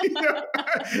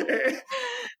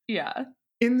 Yeah.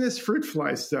 In this fruit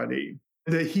fly study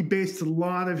that he based a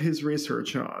lot of his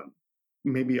research on,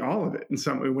 maybe all of it in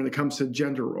some way when it comes to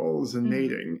gender roles and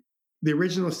mating, the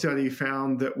original study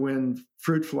found that when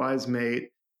fruit flies mate,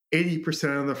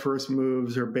 80% of the first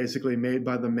moves are basically made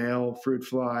by the male fruit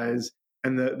flies.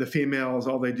 And the females,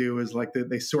 all they do is like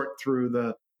they sort through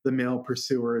the male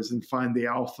pursuers and find the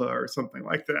alpha or something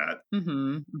like that.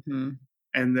 And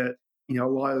that, a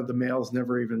lot of the males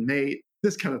never even mate,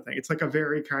 this kind of thing. It's like a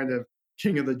very kind of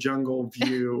king of the jungle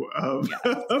view of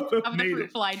the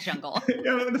fruit fly jungle.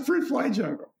 The fruit fly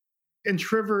jungle. And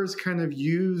Trivers kind of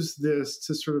used this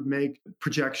to sort of make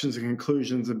projections and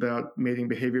conclusions about mating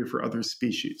behavior for other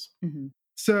species.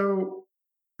 So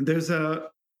there's a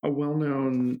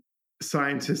well-known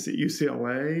scientist at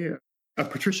UCLA,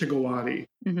 Patricia Gulati,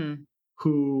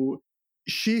 who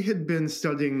she had been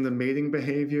studying the mating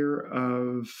behavior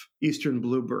of eastern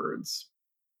bluebirds.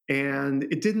 And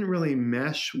it didn't really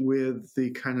mesh with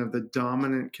the kind of the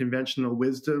dominant conventional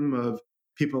wisdom of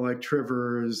people like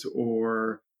Trivers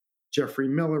or Jeffrey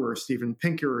Miller or Steven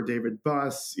Pinker or David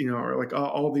Buss, or like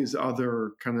all these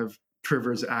other kind of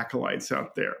Trivers acolytes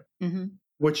out there.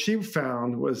 What she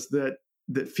found was that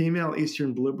female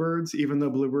eastern bluebirds, even though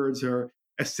bluebirds are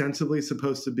ostensibly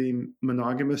supposed to be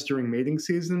monogamous during mating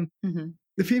season,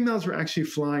 the females were actually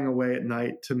flying away at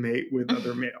night to mate with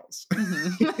other males.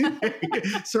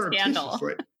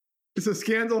 Surreptitiously. It's a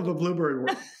scandal of the bluebird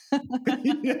world.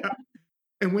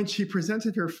 And when she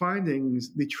presented her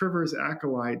findings, the Trivers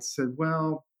acolytes said,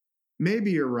 well, maybe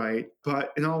you're right,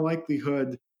 but in all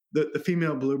likelihood, the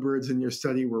female bluebirds in your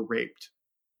study were raped,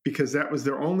 because that was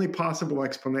their only possible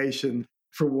explanation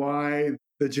for why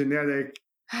the genetic...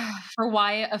 For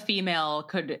why a female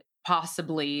could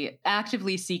possibly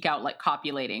actively seek out like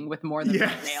copulating with more than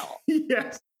one male.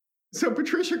 Yes. So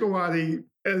Patricia Gulati,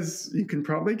 as you can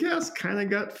probably guess, kind of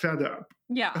got fed up.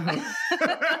 Yeah.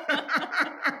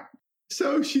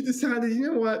 So she decided,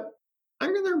 you know what?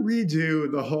 I'm going to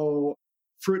redo the whole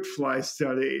fruit fly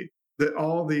study that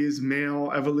all these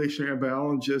male evolutionary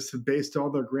biologists have based all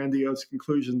their grandiose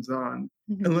conclusions on.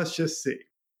 And let's just see.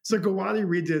 So Gulati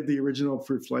redid the original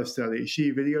fruit fly study.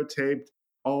 She videotaped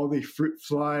all the fruit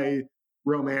fly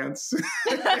romance.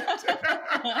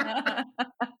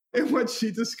 And what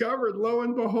she discovered, lo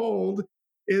and behold,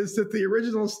 is that the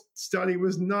original study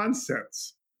was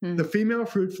nonsense. The female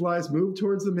fruit flies moved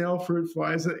towards the male fruit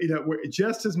flies,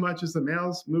 just as much as the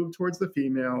males moved towards the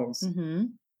females.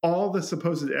 All the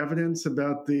supposed evidence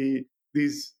about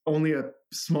these only a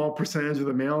small percentage of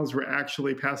the males were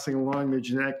actually passing along their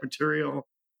genetic material.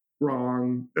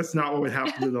 Wrong. That's not what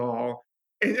happened at all.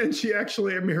 And she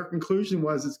actually, her conclusion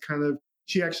was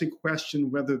she actually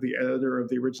questioned whether the editor of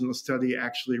the original study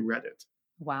actually read it.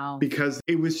 Wow. Because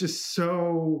it was just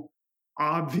so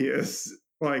obvious,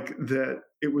 that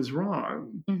it was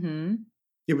wrong.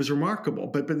 It was remarkable.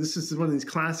 But this is one of these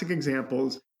classic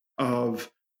examples of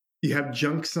you have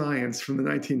junk science from the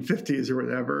 1950s or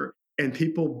whatever, and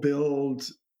people build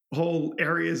whole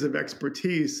areas of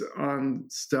expertise on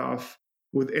stuff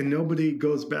and nobody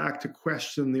goes back to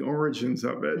question the origins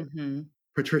of it.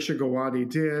 Patricia Gulati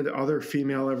did. Other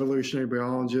female evolutionary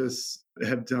biologists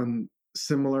have done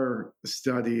similar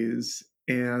studies.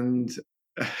 And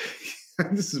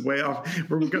this is way off.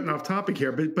 We're getting off topic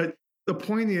here. But the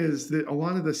point is that a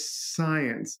lot of the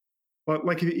science,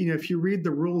 like, if you read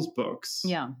the rules books,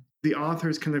 the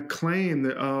authors kind of claim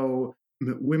that,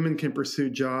 women can pursue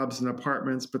jobs and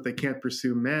apartments, but they can't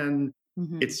pursue men.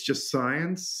 It's just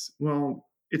science. Well,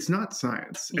 it's not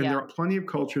science. And there are plenty of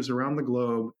cultures around the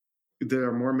globe that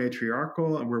are more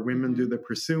matriarchal and where women do the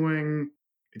pursuing.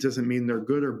 It doesn't mean they're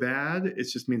good or bad. It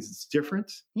just means it's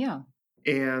different. Yeah.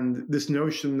 And this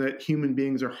notion that human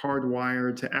beings are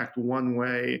hardwired to act one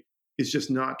way is just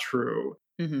not true.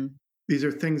 These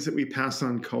are things that we pass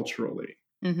on culturally.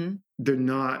 They're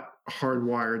not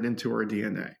hardwired into our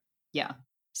DNA. Yeah.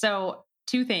 So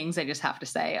two things I just have to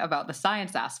say about the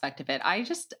science aspect of it. I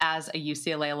just, as a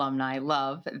UCLA alumni,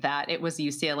 love that it was a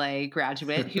UCLA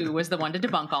graduate who was the one to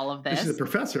debunk all of this. She's a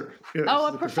professor. Yeah, oh,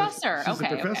 a professor. She's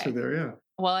okay, a professor okay. there, yeah.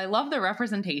 Well, I love the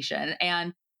representation.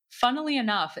 And funnily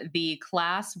enough, the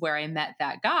class where I met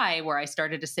that guy, where I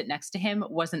started to sit next to him,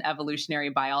 was an evolutionary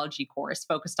biology course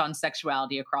focused on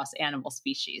sexuality across animal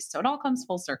species. So it all comes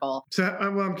full circle. So,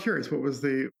 well, I'm curious,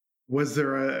 was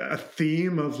there a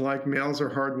theme of like males are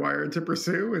hardwired to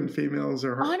pursue and females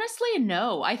are Honestly,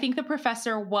 no. I think the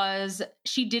professor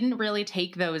she didn't really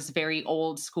take those very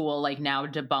old school, like now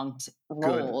debunked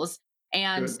roles.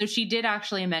 And so she did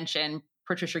actually mention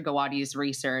Patricia Gawadi's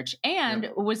research and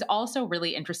was also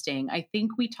really interesting. I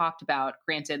think we talked about,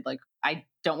 granted, like I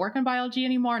don't work in biology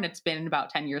anymore and it's been about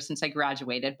 10 years since I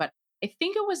graduated, but I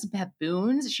think it was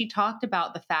baboons. She talked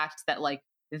about the fact that like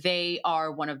they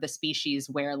are one of the species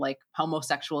where like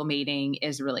homosexual mating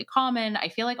is really common. I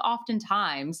feel like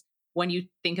oftentimes when you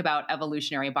think about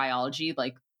evolutionary biology,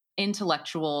 like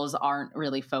intellectuals aren't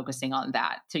really focusing on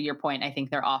that. To your point, I think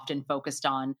they're often focused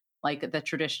on like the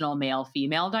traditional male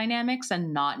female dynamics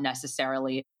and not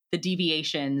necessarily the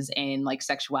deviations in like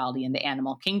sexuality in the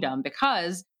animal kingdom,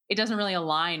 because it doesn't really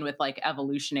align with like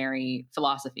evolutionary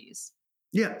philosophies.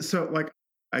 Yeah. So like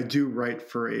I do write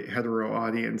for a hetero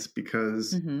audience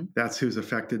because that's who's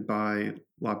affected by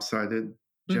lopsided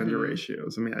gender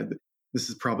ratios. I mean, this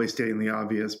is probably stating the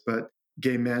obvious, but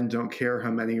gay men don't care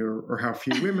how many or how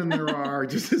few women there are,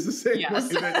 just as the same way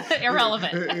that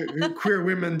irrelevant. Queer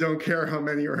women don't care how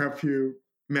many or how few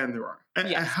men there are.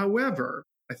 Yes. However,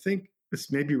 I think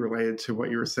this may be related to what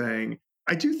you were saying.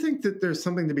 I do think that there's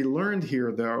something to be learned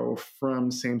here, though, from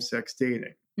same-sex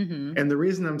dating. And the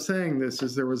reason I'm saying this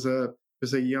is there's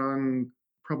a young,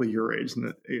 probably your age,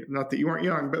 not that you aren't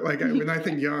young, but like when I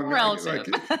think young,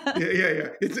 relative.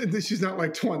 She's not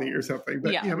like 20 or something,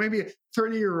 but maybe a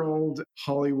 30-year-old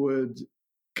Hollywood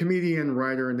comedian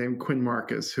writer named Quinn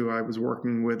Marcus, who I was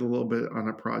working with a little bit on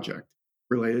a project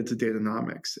related to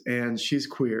datanomics, and she's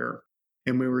queer.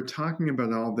 And we were talking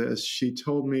about all this. She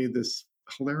told me this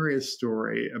hilarious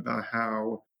story about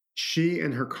how she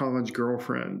and her college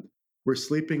girlfriend were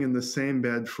sleeping in the same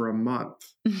bed for a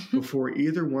month before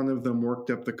either one of them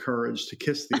worked up the courage to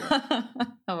kiss the other.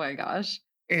 Oh my gosh.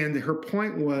 And her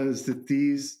point was that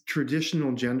these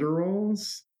traditional gender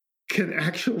roles can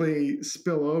actually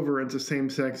spill over into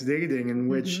same-sex dating, in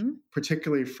which,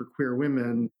 particularly for queer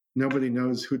women, nobody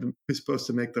knows who's supposed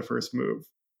to make the first move.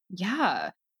 Yeah.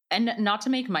 And not to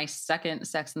make my second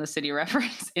Sex and the City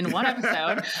reference in one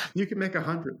episode. You can make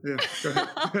 100. Yeah, go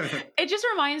ahead. It just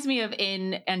reminds me of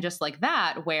and just like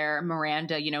that, where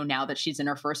Miranda, now that she's in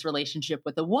her first relationship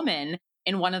with a woman,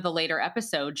 in one of the later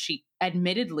episodes, she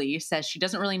admittedly says she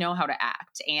doesn't really know how to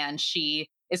act. And she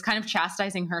is kind of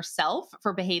chastising herself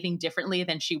for behaving differently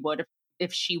than she would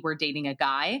if she were dating a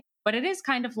guy. But it is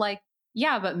kind of like,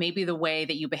 yeah, but maybe the way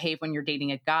that you behave when you're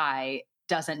dating a guy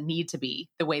doesn't need to be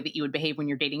the way that you would behave when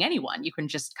you're dating anyone. You can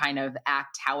just kind of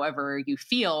act however you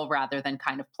feel rather than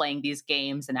kind of playing these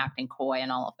games and acting coy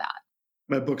and all of that.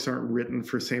 My books aren't written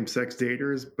for same-sex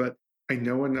daters, but I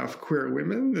know enough queer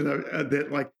women that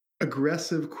like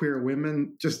aggressive queer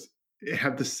women just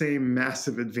have the same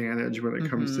massive advantage when it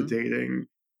comes to dating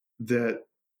that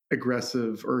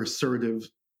aggressive or assertive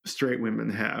straight women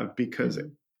have. Because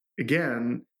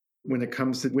again, when it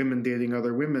comes to women dating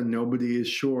other women, nobody is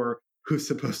sure who's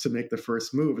supposed to make the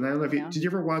first move. And I don't know if did you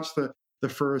ever watch the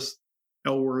first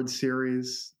L Word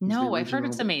series? No, I've heard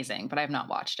it's amazing, but I've not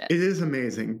watched it. It is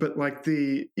amazing, but like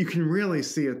you can really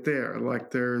see it there. Like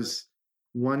there's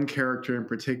one character in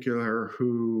particular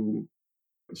who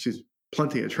she's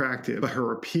plenty attractive, but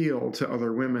her appeal to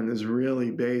other women is really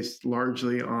based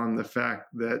largely on the fact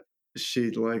that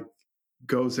she like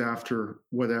goes after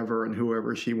whatever and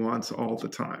whoever she wants all the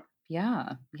time.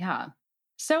 Yeah, yeah.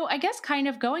 So I guess kind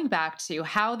of going back to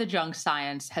how the junk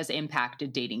science has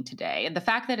impacted dating today and the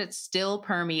fact that it still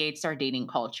permeates our dating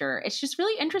culture, it's just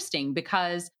really interesting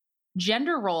because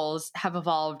gender roles have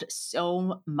evolved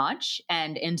so much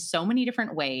and in so many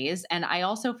different ways. And I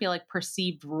also feel like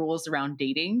perceived rules around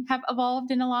dating have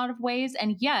evolved in a lot of ways.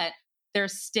 And yet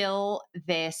there's still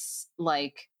this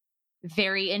like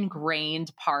very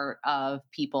ingrained part of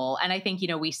people. And I think,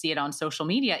 we see it on social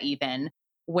media even,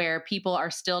 where people are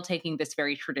still taking this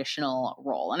very traditional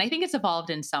role. And I think it's evolved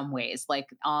in some ways. Like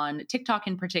on TikTok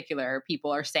in particular,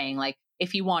 people are saying like,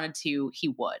 if he wanted to, he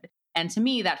would. And to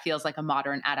me, that feels like a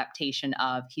modern adaptation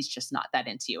of he's just not that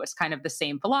into you. It's kind of the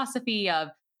same philosophy of,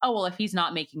 oh, well, if he's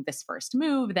not making this first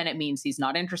move, then it means he's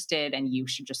not interested and you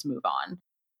should just move on.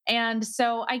 And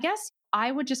so I guess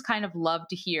I would just kind of love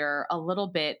to hear a little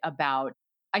bit about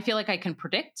I feel like I can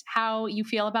predict how you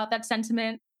feel about that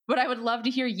sentiment, but I would love to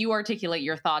hear you articulate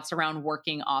your thoughts around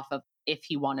working off of if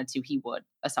he wanted to, he would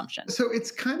assumption. So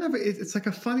it's kind of it's like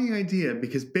a funny idea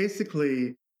because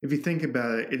basically, if you think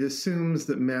about it, it assumes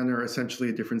that men are essentially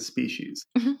a different species,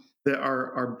 that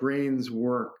our brains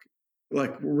work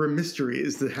like we're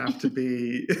mysteries that have to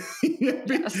be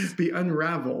Yes. be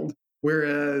unraveled,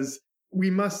 whereas we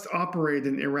must operate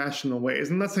in irrational ways.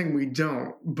 I'm not saying we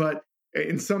don't, but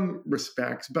in some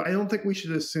respects, but I don't think we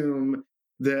should assume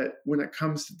that when it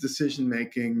comes to decision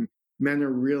making, men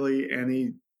are really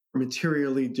any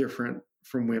materially different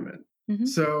from women. Hmm.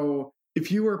 So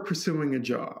if you were pursuing a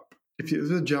job, if it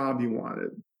was a job you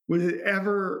wanted, would it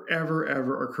ever, ever,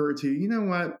 ever occur to you, you know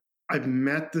what? I've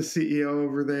met the CEO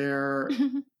over there.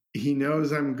 He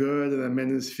knows I'm good and I'm in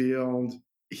his field.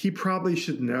 He probably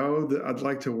should know that I'd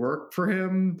like to work for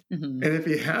him. Hmm. And if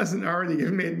he hasn't already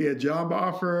made me a job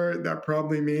offer, that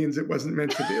probably means it wasn't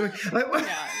meant to be. Yeah.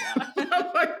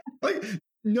 Like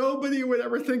nobody would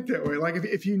ever think that way. Like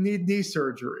if you need knee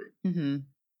surgery Hmm.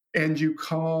 and you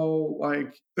call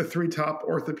like the 3 top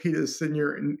orthopedists in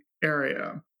your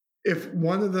area, if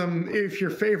one of them, if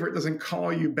your favorite doesn't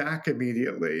call you back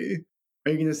immediately,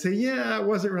 are you going to say, yeah, it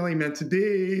wasn't really meant to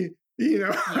be?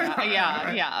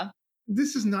 Yeah.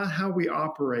 This is not how we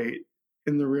operate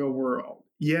in the real world.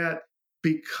 Yet,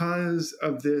 because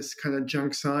of this kind of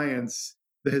junk science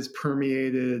that has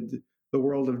permeated the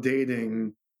world of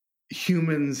dating,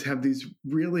 humans have these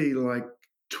really like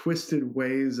twisted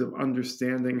ways of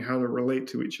understanding how to relate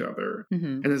to each other.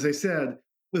 Hmm. And as I said,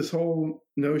 this whole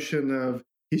notion of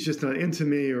he's just not into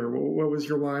me, or what was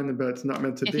your line about it's not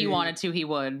meant to If be? he wanted to, he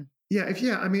would.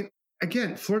 I mean,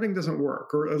 again, flirting doesn't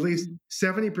work, or at least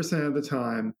 70% of the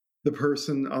time, the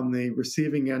person on the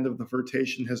receiving end of the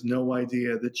flirtation has no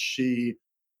idea that she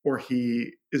or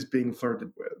he is being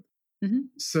flirted with. Hmm.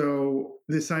 So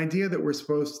this idea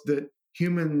that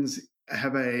humans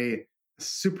have a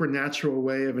supernatural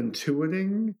way of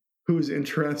intuiting who's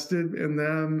interested in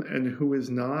them and who is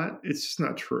not, it's just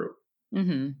not true.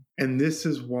 Hmm. And this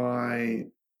is why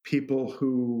people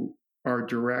who are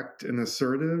direct and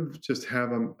assertive just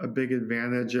have a big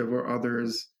advantage over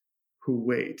others who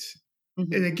wait.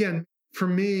 Hmm. And again, for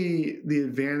me, the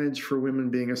advantage for women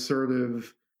being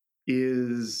assertive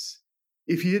is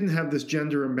if you didn't have this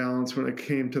gender imbalance when it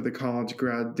came to the college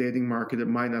grad dating market, it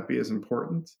might not be as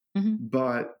important. Hmm.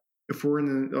 But if we're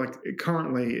like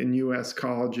currently in US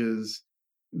colleges,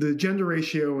 the gender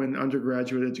ratio in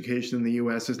undergraduate education in the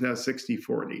US is now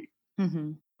 60-40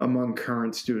 Hmm. among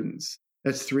current students.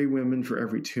 That's 3 women for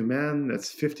every 2 men.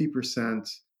 That's 50%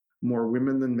 more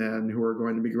women than men who are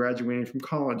going to be graduating from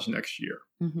college next year.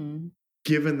 Hmm.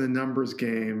 Given the numbers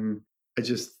game, I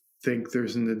just think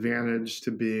there's an advantage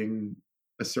to being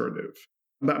assertive.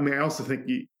 But I mean, I also think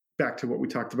back to what we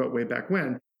talked about way back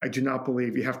when, I do not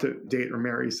believe you have to date or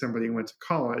marry somebody who went to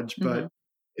college. But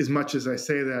as much as I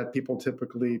say that, people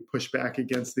typically push back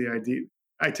against the idea.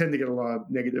 I tend to get a lot of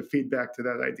negative feedback to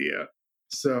that idea.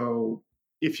 So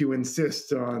if you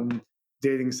insist on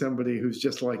dating somebody who's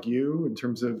just like you in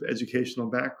terms of educational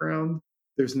background,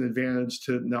 there's an advantage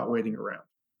to not waiting around.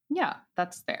 Yeah,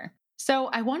 that's fair. So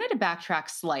I wanted to backtrack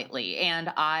slightly,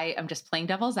 and I am just playing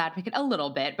devil's advocate a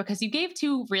little bit because you gave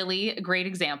 2 really great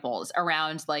examples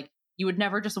around like you would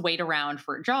never just wait around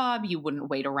for a job. You wouldn't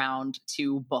wait around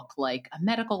to book like a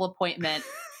medical appointment.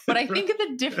 But I think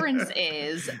the difference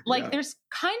is like there's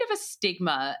kind of a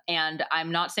stigma, and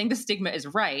I'm not saying the stigma is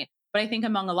right, but I think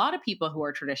among a lot of people who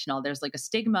are traditional, there's like a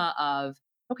stigma of,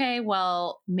 okay,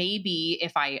 well, maybe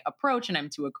if I approach and I'm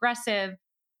too aggressive,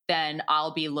 then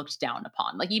I'll be looked down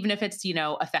upon. Like, even if it's,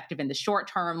 effective in the short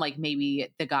term, like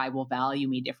maybe the guy will value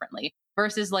me differently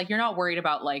versus like, you're not worried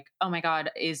about like, oh my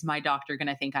God, is my doctor going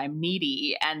to think I'm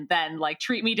needy and then like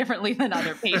treat me differently than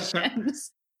other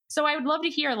patients? So I would love to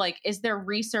hear, like, is there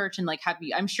research and like,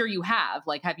 I'm sure you have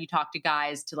you talked to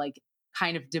guys to like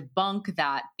kind of debunk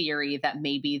that theory that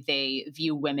maybe they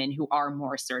view women who are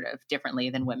more assertive differently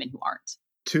than women who aren't?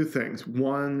 2 things.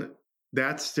 One,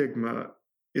 that stigma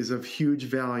is of huge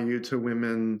value to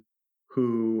women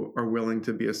who are willing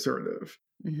to be assertive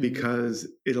because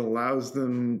it allows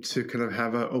them to kind of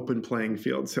have an open playing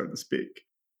field, so to speak.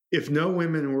 If no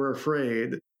women were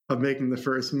afraid of making the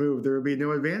first move, there would be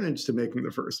no advantage to making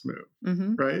the first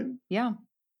move, right? Yeah.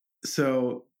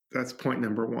 So that's point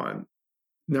number 1.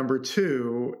 Number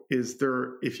 2 is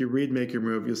if you read Make Your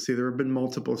Move, you'll see there have been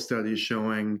multiple studies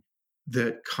showing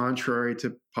that contrary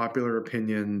to popular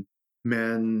opinion,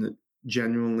 men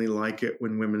genuinely like it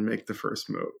when women make the first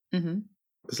move.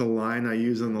 There's a line I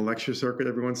use on the lecture circuit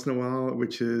every once in a while,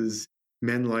 which is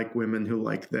men like women who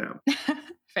like them.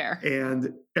 Fair.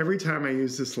 And every time I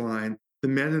use this line, the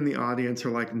men in the audience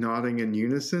are like nodding in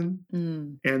unison,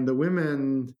 Mm. and the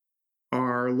women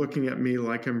are looking at me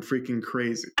like I'm freaking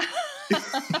crazy.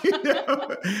 you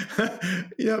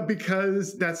know?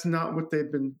 Because that's not what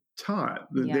they've been taught.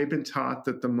 Yeah. They've been taught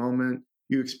that the moment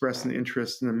you express an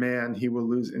interest in a man, he will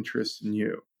lose interest in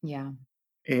you. Yeah.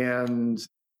 And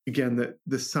again,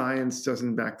 the science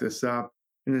doesn't back this up.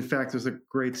 And in fact, there's a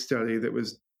great study that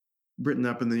was written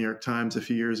up in the New York Times a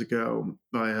few years ago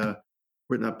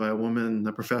written up by a woman,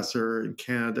 a professor in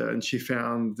Canada, and she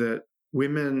found that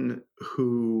women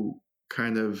who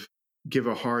kind of give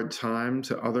a hard time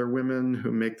to other women who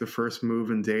make the first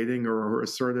move in dating or are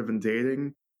assertive in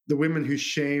dating, the women who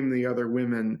shame the other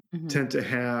women tend to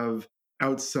have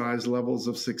outsized levels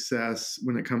of success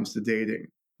when it comes to dating.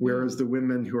 Whereas the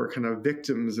women who are kind of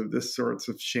victims of this sorts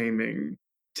of shaming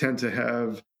tend to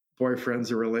have boyfriends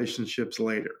or relationships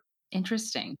later.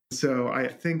 Interesting. So I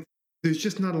think there's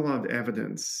just not a lot of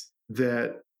evidence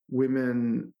that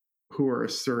women who are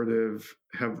assertive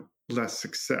have less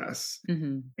success.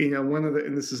 And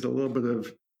this is a little bit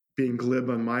of being glib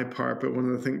on my part, but one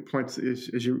of the points,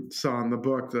 as you saw in the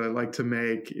book, that I like to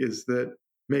make is that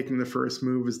making the first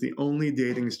move is the only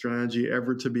dating strategy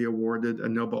ever to be awarded a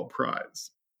Nobel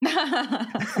Prize. You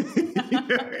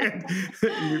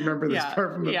remember this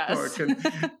part from the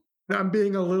book. And I'm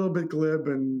being a little bit glib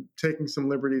and taking some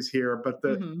liberties here, but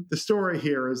the story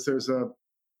here is there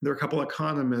are a couple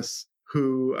economists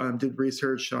who did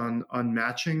research on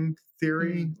matching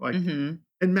theory, and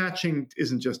matching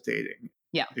isn't just dating.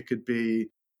 Yeah, it could be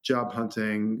job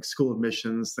hunting, school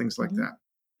admissions, things like that.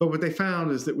 But what they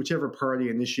found is that whichever party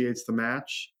initiates the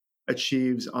match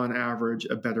achieves, on average,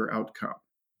 a better outcome.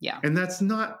 Yeah, and that's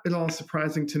not at all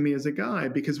surprising to me as a guy,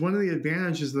 because one of the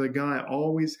advantages that a guy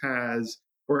always has,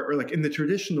 or like in the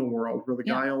traditional world where the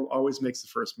guy always makes the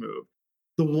first move,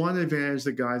 the one advantage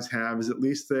that guys have is at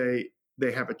least they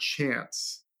have a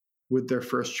chance with their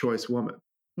first choice woman.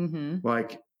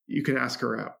 Like, you can ask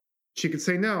her out. She could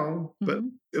say no, but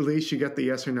at least you get the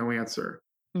yes or no answer.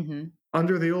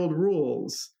 Under the old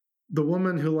rules, the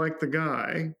woman who liked the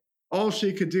guy, all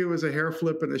she could do was a hair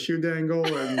flip and a shoe dangle.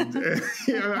 And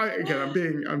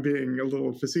again, I'm being a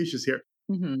little facetious here.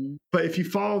 But if you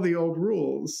follow the old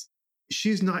rules,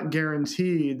 she's not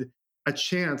guaranteed a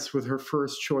chance with her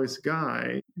first choice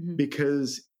guy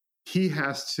because he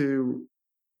has to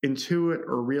intuit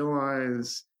or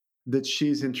realize that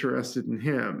she's interested in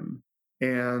him.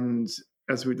 And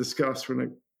as we discussed, when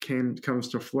it comes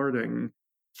to flirting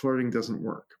doesn't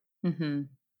work.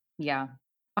 Yeah,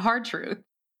 a hard truth.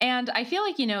 And I feel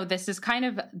like, this is kind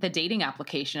of the dating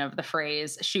application of the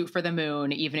phrase, shoot for the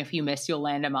moon, even if you miss, you'll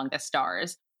land among the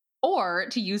stars. Or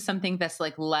to use something that's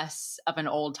like less of an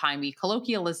old-timey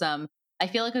colloquialism, I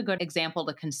feel like a good example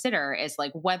to consider is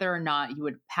like whether or not you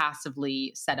would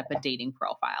passively set up a dating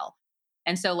profile.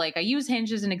 And so like I use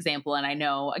Hinge as an example, and I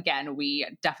know, again, we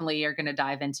definitely are going to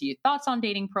dive into your thoughts on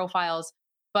dating profiles.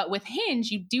 But with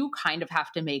Hinge, you do kind of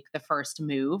have to make the first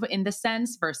move in the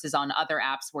sense versus on other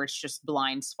apps where it's just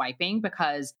blind swiping,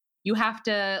 because you have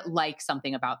to like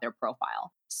something about their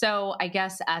profile. So I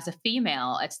guess as a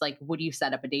female, it's like, would you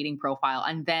set up a dating profile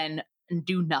and then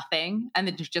do nothing and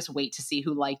then just wait to see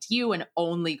who liked you and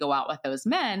only go out with those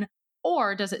men?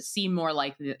 Or does it seem more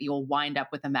likely that you'll wind up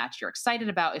with a match you're excited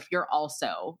about if you're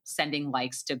also sending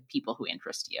likes to people who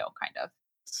interest you, kind of?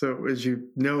 So, as you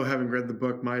know, having read the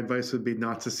book, my advice would be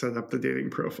not to set up the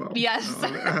dating profile. Yes.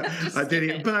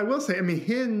 Dating. But I will say,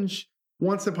 Hinge,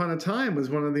 once upon a time, was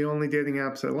one of the only dating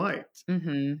apps I liked.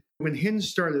 When Hinge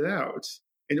started out,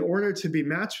 in order to be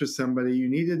matched with somebody, you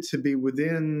needed to be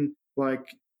within like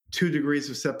 2 degrees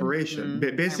of separation.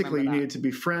 Basically, you needed to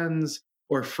be friends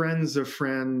or friends of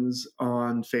friends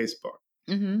on Facebook.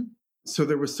 So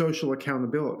there was social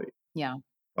accountability. Yeah.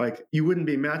 Like, you wouldn't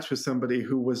be matched with somebody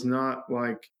who was not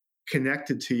like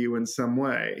connected to you in some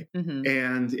way.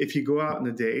 And if you go out on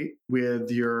a date with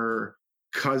your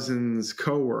cousin's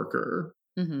coworker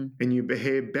and you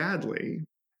behave badly,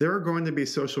 there are going to be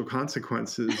social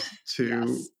consequences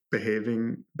to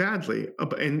behaving badly.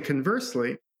 And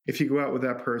conversely, if you go out with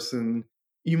that person,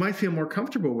 you might feel more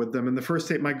comfortable with them and the first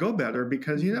date might go better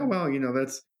because,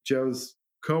 that's Joe's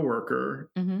coworker.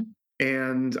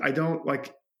 And I don't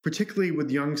like, particularly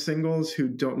with young singles who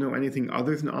don't know anything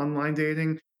other than online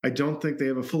dating, I don't think they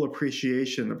have a full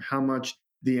appreciation of how much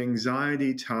the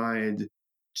anxiety tied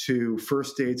to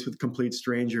first dates with complete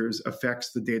strangers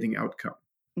affects the dating outcome.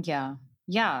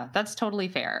 Yeah, that's totally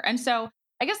fair. And so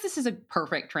I guess this is a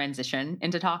perfect transition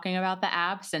into talking about the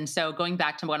apps. And so going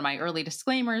back to one of my early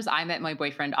disclaimers, I met my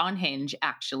boyfriend on Hinge,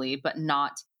 actually, but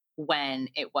not when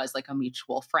it was like a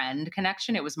mutual friend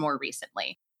connection. It was more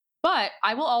recently. But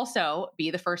I will also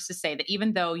be the first to say that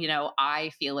even though,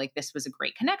 I feel like this was a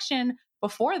great connection,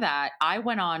 before that, I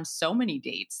went on so many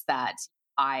dates that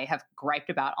I have griped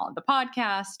about on the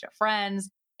podcast to friends.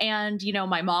 And,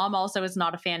 my mom also is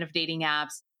not a fan of dating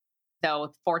apps,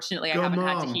 though fortunately I Go haven't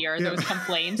had to mom. hear Yeah. those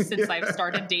complaints since I've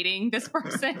started dating this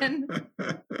person.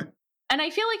 And I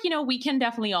feel like, we can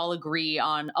definitely all agree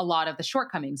on a lot of the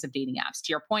shortcomings of dating apps.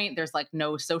 To your point, there's like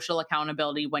no social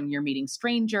accountability when you're meeting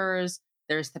strangers.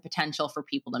 There's the potential for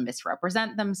people to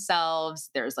misrepresent themselves.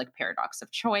 There's like paradox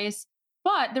of choice.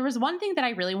 But there was one thing that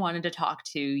I really wanted to talk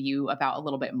to you about a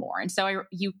little bit more. And so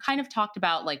you kind of talked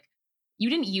about like, you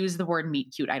didn't use the word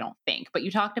meet cute, I don't think, but you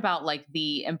talked about like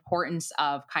the importance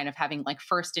of kind of having like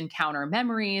first encounter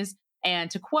memories.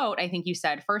 And to quote, I think you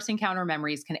said, first encounter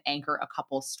memories can anchor a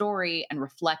couple's story and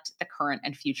reflect the current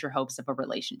and future hopes of a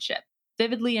relationship.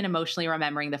 Vividly and emotionally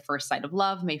remembering the first sight of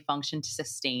love may function to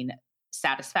sustain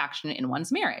satisfaction in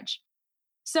one's marriage.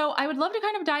 So I would love to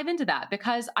kind of dive into that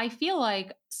because I feel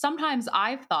like sometimes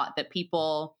I've thought that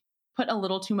people put a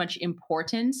little too much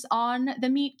importance on the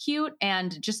meet cute.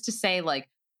 And just to say, like,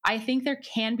 I think there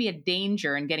can be a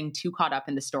danger in getting too caught up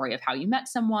in the story of how you met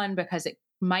someone because it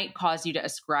might cause you to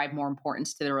ascribe more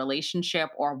importance to the relationship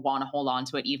or want to hold on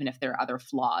to it, even if there are other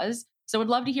flaws. So I'd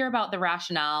love to hear about the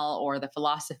rationale or the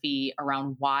philosophy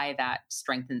around why that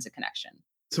strengthens a connection.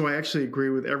 So I actually agree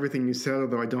with everything you said,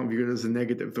 although I don't view it as a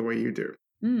negative the way you do.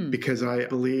 Because I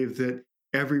believe that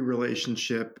every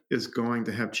relationship is going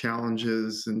to have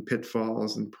challenges and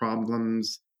pitfalls and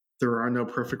problems. There are no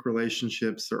perfect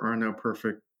relationships. There are no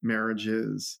perfect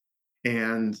marriages.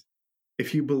 And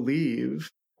if you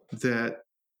believe that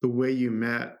the way you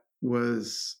met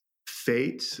was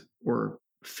fate or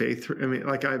faith, I mean,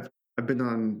 like I've been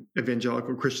on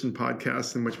evangelical Christian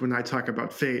podcasts in which when I talk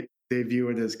about fate, they view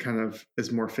it as kind of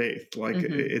as more faith. Like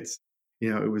it's,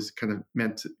 it was kind of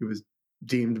it was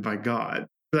deemed by God.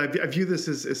 But I view this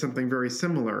as something very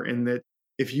similar in that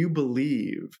if you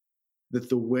believe that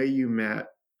the way you met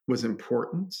was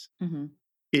important,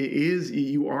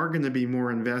 you are going to be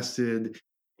more invested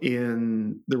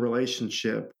in the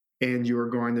relationship and you are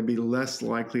going to be less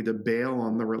likely to bail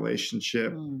on the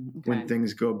relationship when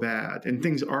things go bad. And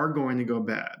things are going to go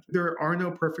bad. There are no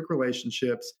perfect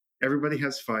relationships. Everybody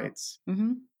has fights.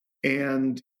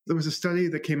 And there was a study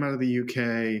that came out of the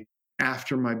UK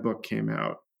after my book came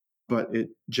out, but it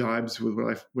jibes with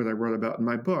what I wrote about in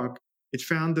my book. It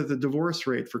found that the divorce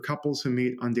rate for couples who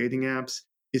meet on dating apps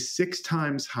is 6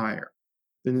 times higher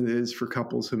than it is for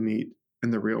couples who meet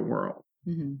in the real world.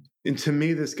 And to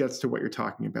me, this gets to what you're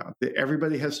talking about. That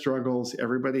everybody has struggles,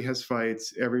 everybody has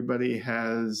fights,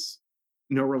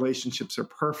 no relationships are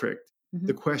perfect.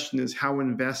 The question is, how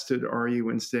invested are you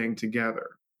in staying together?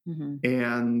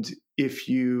 And if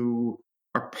you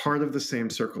are part of the same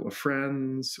circle of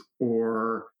friends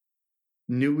or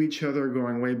knew each other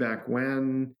going way back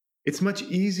when, it's much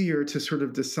easier to sort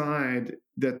of decide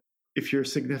that if your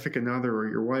significant other or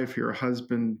your wife or your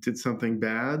husband did something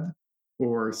bad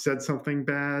or said something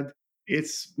bad,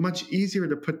 it's much easier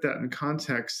to put that in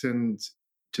context and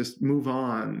just move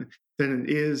on than it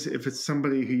is if it's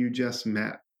somebody who you just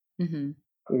met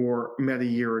or met a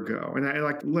year ago. And I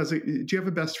like, Leslie, do you have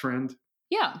a best friend?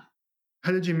 Yeah.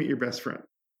 How did you meet your best friend?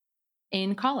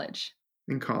 In college.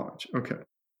 In college. Okay.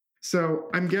 So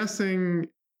I'm guessing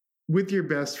with your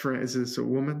best friend, is this a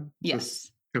woman?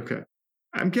 Yes. Okay.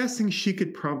 I'm guessing she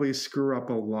could probably screw up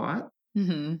a lot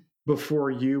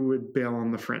before you would bail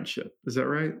on the friendship. Is that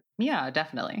right? Yeah,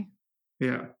 definitely.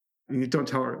 Yeah. You don't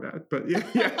tell her that, but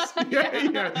yes.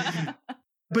 Yeah.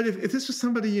 But if this was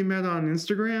somebody you met on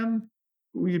Instagram,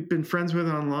 we've been friends with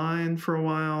online for a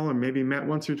while, or maybe met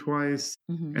once or twice,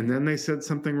 and then they said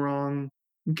something wrong,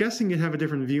 I'm guessing you'd have a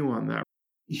different view on that.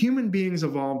 Human beings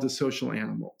evolved as social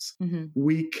animals.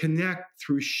 We connect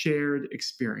through shared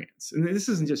experience. And this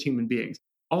isn't just human beings.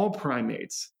 All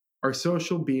primates are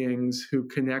social beings who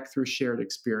connect through shared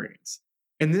experience.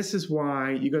 And this is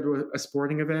why you go to a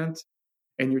sporting event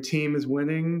and your team is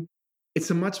winning. It's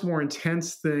a much more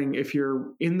intense thing if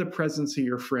you're in the presence of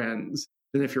your friends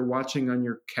than if you're watching on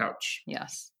your couch.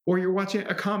 Yes. Or you're watching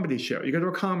a comedy show. You go to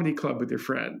a comedy club with your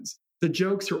friends. The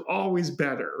jokes are always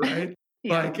better, right?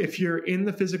 Like if you're in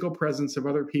the physical presence of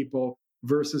other people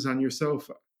versus on your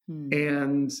sofa.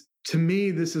 And to me,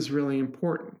 this is really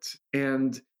important.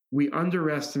 And we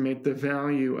underestimate the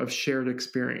value of shared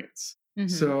experience.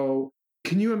 So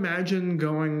can you imagine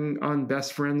going on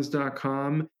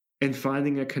bestfriends.com and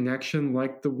finding a connection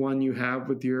like the one you have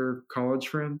with your college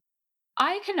friend?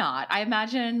 I cannot. I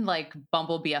imagine like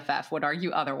Bumble BFF would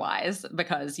argue otherwise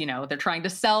because, they're trying to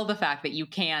sell the fact that you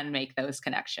can make those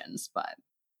connections. But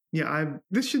Yeah,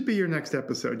 this should be your next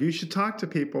episode. You should talk to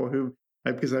people who,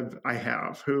 because I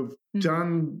have, who've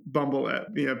done Bumble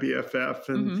at BFF,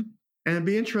 and it'd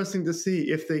be interesting to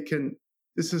see if they can.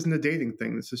 This isn't a dating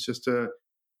thing. This is just a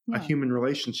human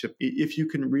relationship. If you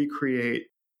can recreate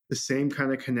the same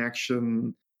kind of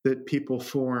connection that people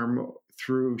form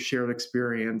through shared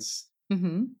experience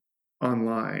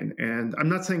online, and I'm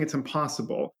not saying it's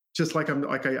impossible. Just like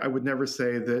I would never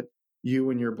say that you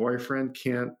and your boyfriend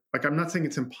can't. Like, I'm not saying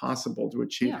it's impossible to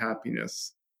achieve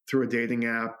happiness through a dating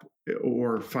app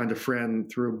or find a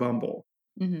friend through Bumble.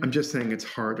 I'm just saying it's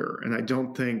harder, and I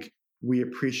don't think we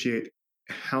appreciate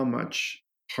how much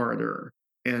harder.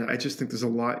 And I just think there's a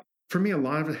lot. For me, a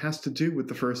lot of it has to do with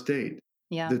the first date.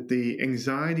 Yeah. That the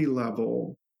anxiety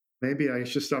level, maybe I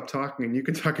should stop talking and you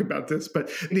can talk about this, but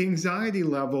the anxiety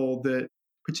level that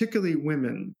particularly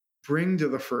women bring to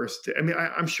the first date. I mean,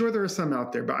 I'm sure there are some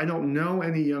out there, but I don't know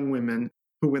any young women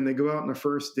who, when they go out on a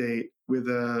first date with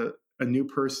a new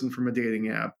person from a dating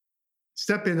app,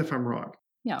 step in if I'm wrong.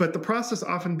 Yeah. But the process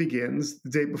often begins the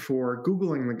day before,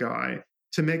 Googling the guy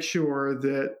to make sure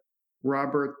that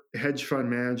Robert, hedge fund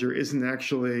manager, isn't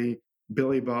actually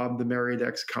Billy Bob, the married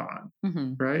ex-con,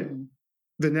 right?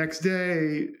 The next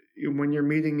day, when you're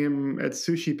meeting him at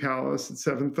Sushi Palace at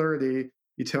 7:30,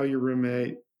 you tell your roommate,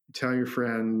 you tell your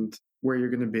friend where you're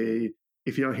going to be.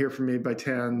 If you don't hear from me by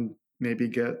 10, maybe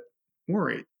get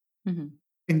worried.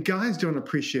 And guys don't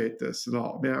appreciate this at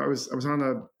all. I was on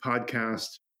a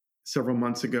podcast several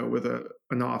months ago with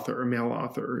an author, a male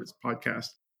author, his podcast,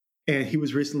 and he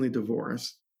was recently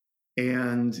divorced.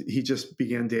 And he just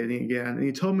began dating again. And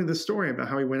he told me the story about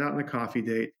how he went out on a coffee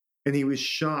date and he was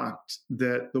shocked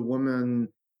that the woman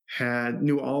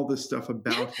knew all this stuff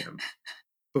about him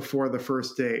before the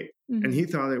first date. And he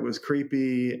thought it was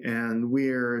creepy and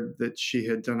weird that she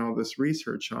had done all this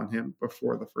research on him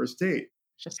before the first date.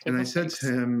 And I said to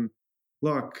him,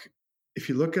 look, if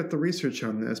you look at the research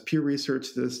on this, Pew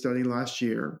Research did a study last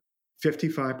year,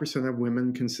 55% of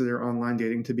women consider online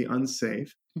dating to be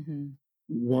unsafe.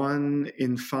 1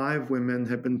 in 5 women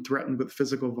have been threatened with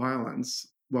physical violence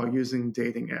while using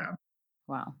dating app.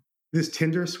 Wow. This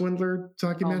Tinder swindler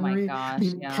documentary. Oh my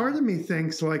gosh, part of me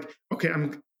thinks like, okay,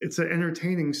 it's an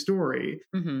entertaining story,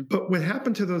 but what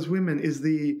happened to those women is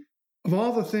of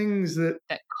all the things that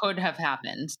could have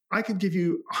happened. I could give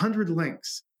you 100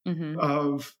 links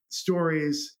of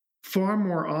stories far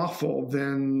more awful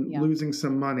than losing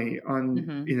some money on,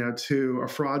 to a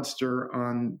fraudster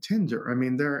on Tinder. I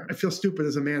mean, I feel stupid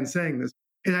as a man saying this.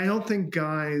 And I don't think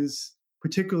guys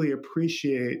particularly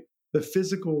appreciate the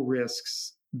physical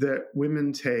risks that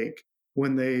women take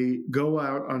when they go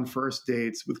out on first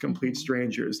dates with complete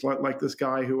strangers, like this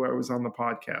guy who I was on the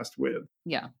podcast with.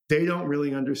 Yeah. They don't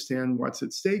really understand what's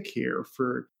at stake here.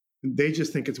 They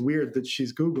just think it's weird that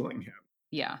she's Googling him.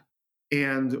 Yeah.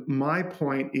 And my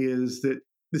point is that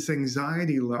this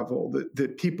anxiety level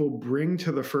that people bring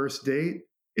to the first date,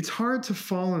 it's hard to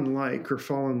fall in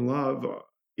love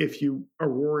if you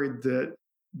are worried that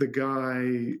the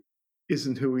guy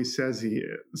isn't who he says he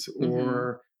is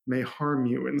or may harm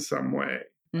you in some way.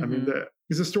 I mean,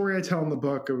 there's a story I tell in the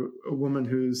book of a woman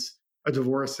who's a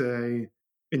divorcee,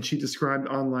 and she described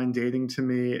online dating to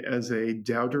me as a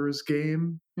doubter's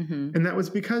game. And that was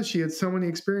because she had so many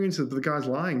experiences with guys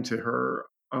lying to her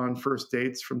on first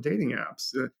dates from dating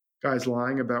apps. Guys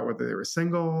lying about whether they were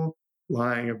single,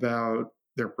 lying about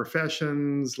their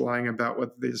professions, lying about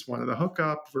whether they just wanted a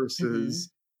hookup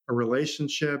versus a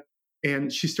relationship.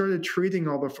 And she started treating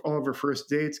all of her first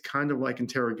dates kind of like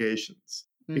interrogations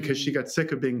because she got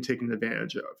sick of being taken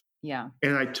advantage of. Yeah.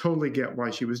 And I totally get why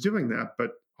she was doing that,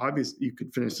 but obviously you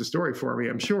could finish the story for me,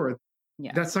 I'm sure.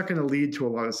 Yeah. That's not going to lead to a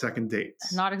lot of second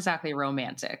dates. Not exactly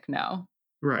romantic, no.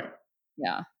 Right.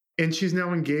 Yeah. And she's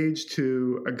now engaged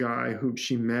to a guy who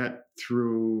she met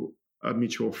through a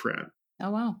mutual friend.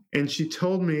 Oh, wow. And she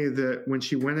told me that when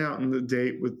she went out on the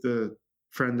date with the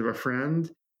friend of a friend,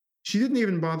 she didn't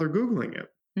even bother Googling it.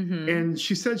 And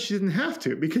she said she didn't have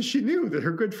to because she knew that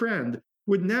her good friend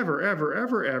would never, ever,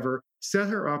 ever, ever set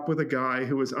her up with a guy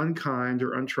who was unkind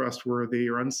or untrustworthy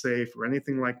or unsafe or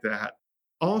anything like that.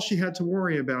 All she had to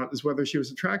worry about is whether she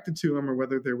was attracted to him or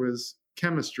whether there was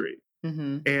chemistry.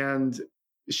 And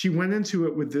she went into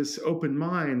it with this open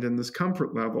mind and this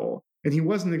comfort level. And he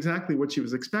wasn't exactly what she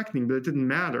was expecting, but it didn't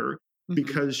matter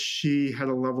because she had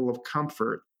a level of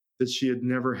comfort that she had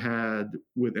never had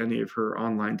with any of her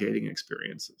online dating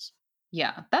experiences.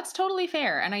 Yeah, that's totally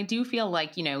fair. And I do feel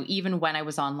like, even when I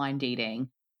was online dating,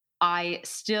 I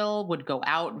still would go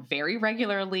out very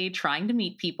regularly trying to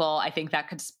meet people. I think that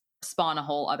could spawn a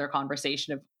whole other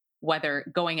conversation of whether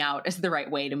going out is the right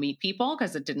way to meet people,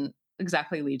 because it didn't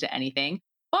exactly lead to anything.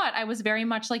 But I was very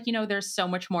much like, there's so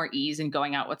much more ease in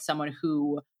going out with someone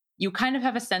who you kind of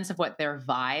have a sense of what their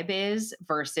vibe is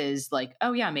versus like,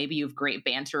 oh, yeah, maybe you have great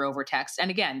banter over text.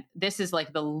 And again, this is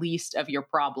like the least of your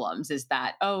problems is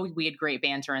that, oh, we had great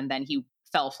banter and then he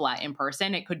fell flat in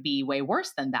person. It could be way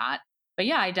worse than that. But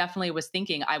yeah, I definitely was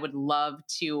thinking I would love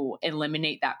to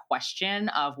eliminate that question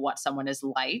of what someone is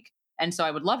like. And so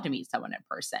I would love to meet someone in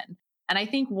person. And I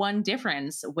think one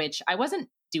difference, which I wasn't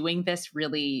doing this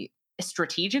really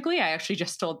strategically, I actually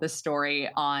just told this story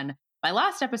on my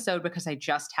last episode because I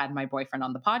just had my boyfriend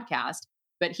on the podcast,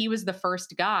 but he was the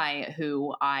first guy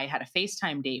who I had a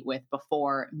FaceTime date with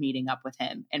before meeting up with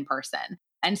him in person.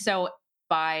 And so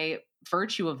by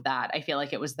virtue of that, I feel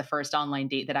like it was the first online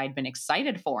date that I'd been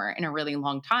excited for in a really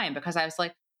long time because I was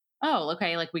like, oh,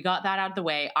 okay, like we got that out of the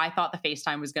way. I thought the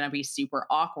FaceTime was going to be super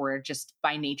awkward just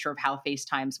by nature of how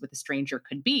FaceTimes with a stranger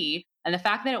could be. And the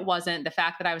fact that it wasn't, the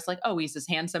fact that I was like, oh, he's as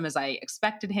handsome as I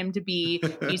expected him to be.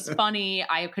 He's funny.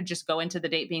 I could just go into the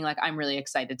date being like, I'm really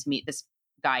excited to meet this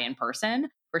guy in person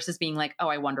versus being like, oh,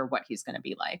 I wonder what he's going to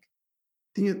be like.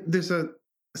 There's a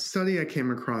study I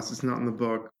came across, it's not in the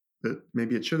book, but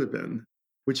maybe it should have been,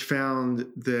 which found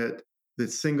that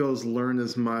singles learn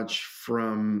as much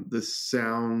from the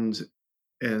sound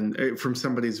and from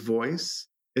somebody's voice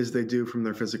as they do from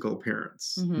their physical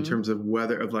appearance in terms of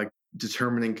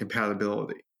determining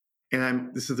compatibility.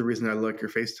 And this is the reason I like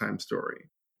your FaceTime story,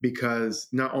 because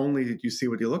not only did you see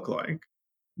what he looked like,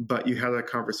 but you had a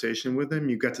conversation with him.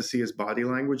 You got to see his body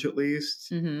language, at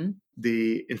least,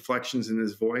 the inflections in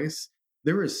his voice.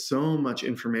 There is so much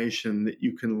information that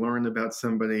you can learn about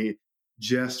somebody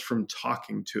just from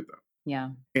talking to them. Yeah.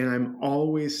 And I'm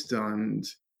always stunned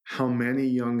how many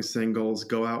young singles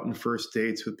go out on first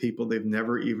dates with people they've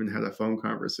never even had a phone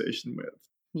conversation with.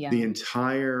 Yeah. The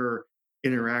entire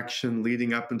interaction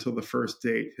leading up until the first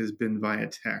date has been via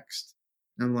text.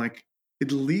 And I'm like,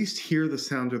 at least hear the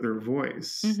sound of their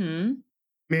voice.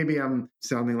 Maybe I'm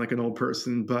sounding like an old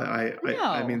person, but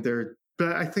I mean,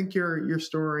 but I think your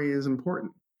story is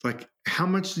important. Like, how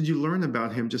much did you learn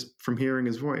about him just from hearing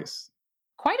his voice?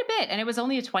 Quite a bit. And it was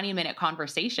only a 20-minute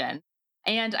conversation.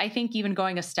 And I think even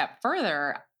going a step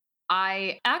further,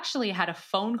 I actually had a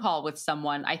phone call with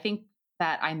someone, I think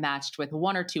that I matched with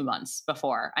 1 or 2 months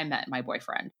before I met my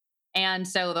boyfriend. And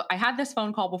so I had this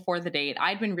phone call before the date.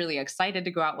 I'd been really excited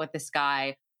to go out with this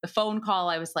guy. The phone call,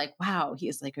 I was like, wow, he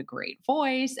has like a great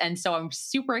voice. And so I'm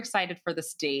super excited for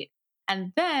this date.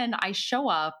 And then I show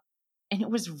up and it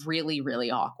was really,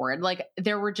 really awkward. Like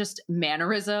there were just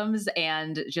mannerisms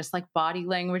and just like body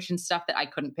language and stuff that I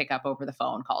couldn't pick up over the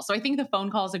phone call. So I think the phone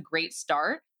call is a great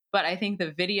start, but I think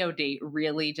the video date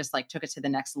really just like took it to the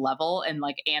next level and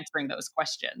like answering those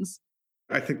questions.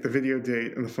 I think the video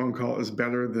date and the phone call is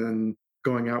better than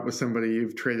going out with somebody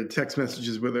you've traded text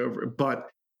messages with over. But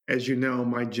as you know,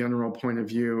 my general point of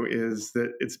view is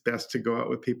that it's best to go out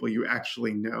with people you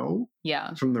actually know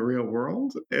from the real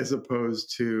world, as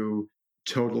opposed to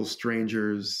total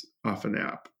strangers off an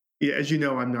app. Yeah, as you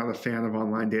know, I'm not a fan of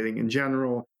online dating in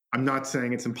general. I'm not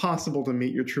saying it's impossible to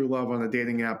meet your true love on a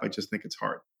dating app. I just think it's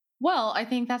hard. Well, I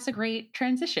think that's a great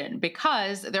transition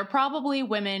because there are probably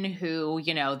women who,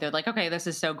 they're like, okay, this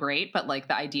is so great, but like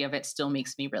the idea of it still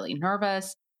makes me really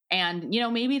nervous. And,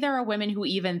 maybe there are women who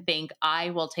even think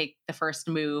I will take the first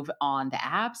move on the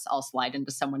apps. I'll slide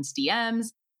into someone's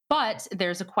DMs. But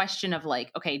there's a question of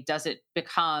like, okay, does it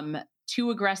become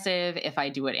too aggressive if I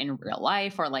do it in real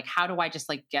life? Or like, how do I just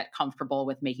like get comfortable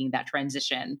with making that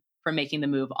transition from making the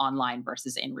move online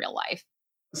versus in real life?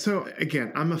 So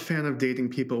again, I'm a fan of dating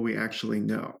people we actually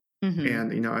know.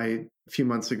 And, a few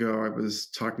months ago, I was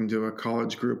talking to a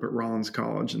college group at Rollins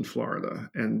College in Florida,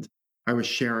 and I was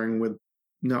sharing with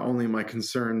not only my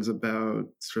concerns about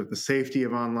sort of the safety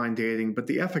of online dating, but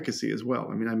the efficacy as well.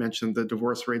 I mean, I mentioned the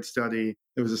divorce rate study.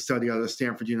 There was a study out of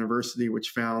Stanford University, which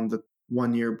found that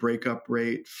 1-year breakup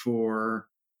rate for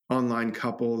online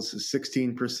couples is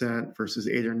 16% versus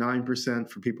 8 or 9%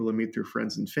 for people who meet through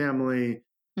friends and family.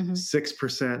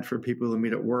 6% for people who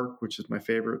meet at work, which is my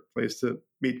favorite place to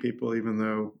meet people, even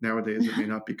though nowadays it may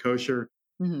not be kosher.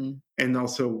 And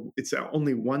also it's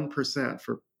only 1%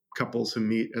 for couples who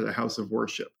meet at a house of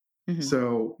worship.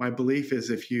 So my belief is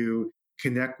if you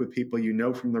connect with people you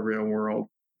know from the real world,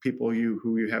 people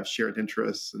who you have shared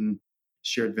interests and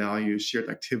shared values, shared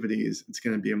activities, it's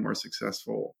going to be a more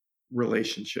successful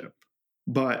relationship.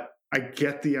 But I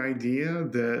get the idea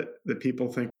that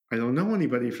people think, I don't know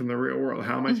anybody from the real world.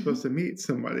 How am I supposed to meet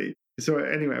somebody? So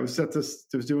anyway, I was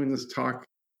doing this talk,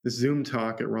 this Zoom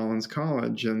talk at Rollins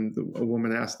College, and a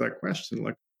woman asked that question,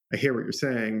 like, I hear what you're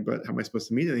saying, but how am I supposed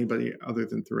to meet anybody other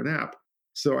than through an app?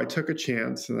 So I took a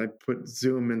chance and I put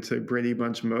Zoom into Brady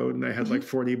Bunch mode, and I had like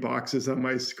 40 boxes on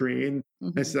my screen. I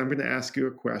Mhm. said, I'm going to ask you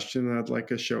a question, and I'd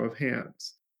like a show of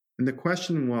hands. And the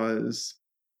question was,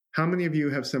 how many of you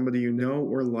have somebody you know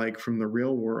or like from the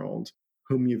real world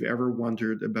whom you've ever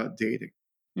wondered about dating?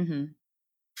 Mhm.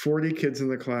 40 kids in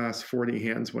the class, 40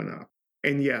 hands went up.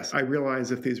 And yes, I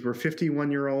realize if these were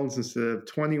 51-year-olds instead of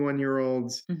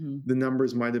 21-year-olds, Mhm. the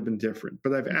numbers might have been different.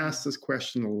 But I've Mhm. asked this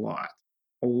question a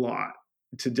lot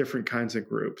to different kinds of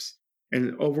groups.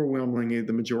 And overwhelmingly,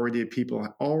 the majority of people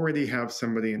already have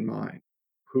somebody in mind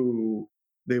who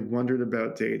they've wondered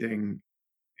about dating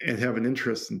and have an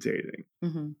interest in dating.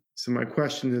 Mhm. So my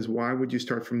question is, why would you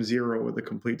start from zero with a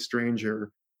complete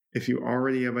stranger if you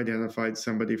already have identified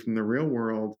somebody from the real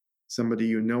world, somebody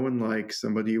you know and like,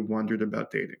 somebody you wondered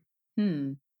about dating?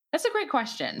 Hmm. That's a great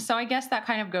question. So I guess that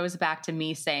kind of goes back to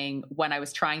me saying when I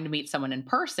was trying to meet someone in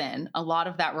person, a lot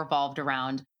of that revolved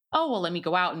around, oh, well, let me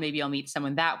go out and maybe I'll meet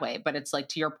someone that way. But it's like,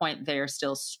 to your point, they're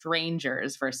still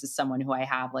strangers versus someone who I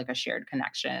have like a shared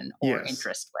connection or Yes.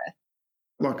 interest with.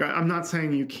 Look, I'm not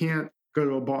saying you can't go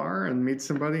to a bar and meet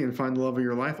somebody and find the love of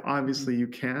your life. Mhm. Obviously, you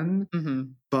can.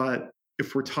 Mhm. But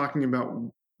if we're talking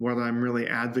about what I'm really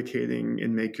advocating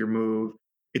in Make Your Move,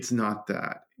 it's not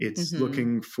that. It's Mhm.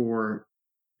 looking for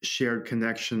shared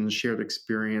connections, shared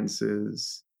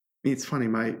experiences. It's funny,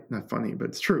 not funny, but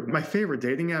it's true. My favorite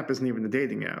dating app isn't even a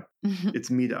dating app. It's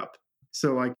Meetup.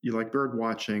 So like you like bird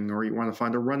watching or you want to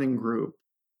find a running group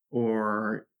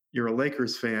or you're a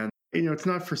Lakers fan, it's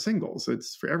not for singles,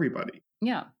 it's for everybody.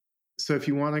 Yeah. So if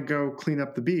you want to go clean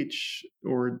up the beach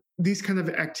or these kind of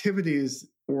activities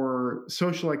or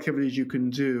social activities you can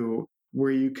do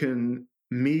where you can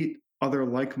meet other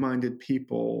like-minded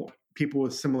people, people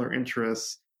with similar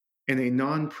interests in a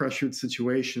non-pressured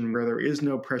situation where there is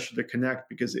no pressure to connect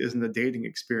because it isn't a dating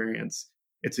experience,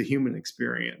 it's a human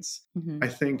experience. I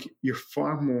Mhm. think you're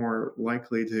far more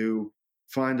likely to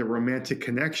find a romantic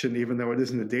connection even though it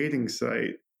isn't a dating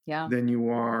site Yeah. than you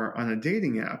are on a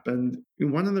dating app. And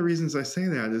one of the reasons I say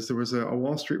that is there was a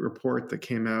Wall Street report that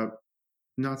came out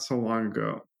not so long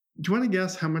ago. Do you want to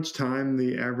guess how much time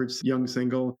the average young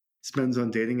single spends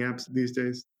on dating apps these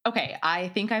days? Okay. I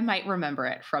think I might remember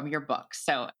it from your book.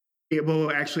 So,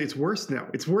 Well, actually, it's worse now.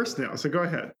 It's worse now. So go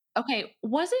ahead. okay.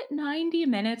 Was it 90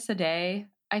 minutes a day?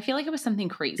 I feel like it was something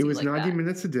It crazy was like 90 that.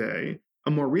 minute a day.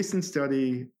 A more recent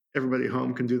study, everybody at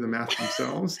home can do the math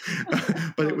themselves,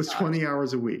 but it Oh was gosh. 20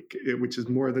 hours a week, which is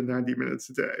more than 90 minutes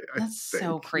a day, I That's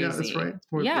so think. Yeah, that's right. crazy. It's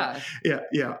more, yeah, Yeah. yeah,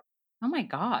 yeah. Oh my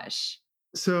gosh.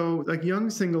 So, like young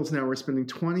singles now are spending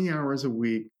 20 hours a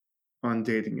week on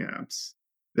dating apps.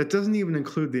 That doesn't even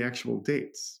include the actual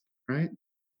dates, right?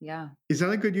 Yeah. Is that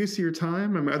a good use of your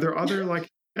time? I mean, are there other like,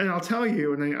 and I'll tell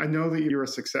you, and I know that you're a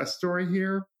success story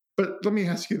here, but let me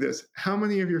ask you this. How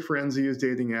many of your friends who use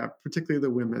dating app, particularly the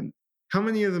women, how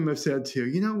many of them have said to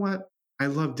you, you know what? I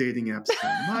love dating apps so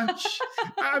much.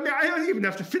 I mean, I don't even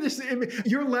have to finish. I mean,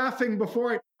 you're laughing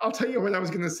before I'll tell you what I was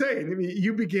going to say. I mean,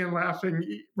 you began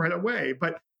laughing right away.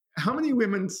 But how many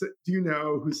women do you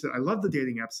know who said, I love the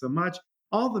dating app so much?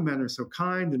 All the men are so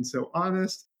kind and so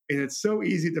honest, and it's so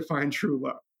easy to find true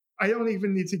love. I don't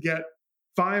even need to get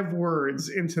 5 words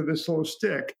into this little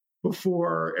shtick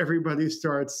before everybody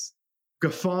starts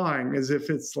guffawing as if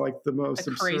it's like the The most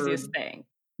craziest absurd. thing.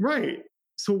 Right.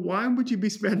 So why would you be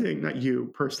spending, not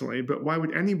you personally, but why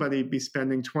would anybody be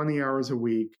spending 20 hours a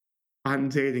week on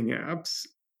dating apps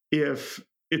if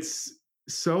it's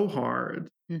so hard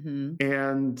Mhm.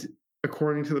 and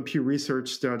according to the Pew Research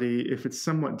study, if it's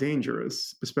somewhat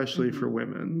dangerous, especially for Mhm.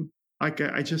 women? Like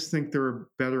I just think there are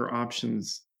better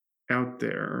options out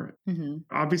there. Mhm.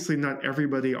 Obviously, not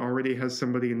everybody already has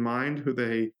somebody in mind who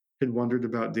they had wondered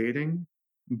about dating,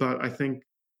 but I think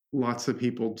lots of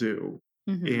people do.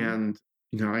 Mhm. And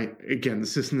again,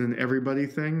 this isn't an everybody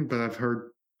thing, but I've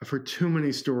heard too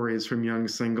many stories from young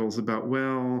singles about,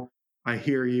 well, I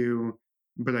hear you,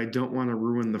 but I don't want to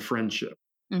ruin the friendship.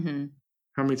 Mhm.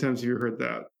 How many times have you heard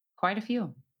that? Quite a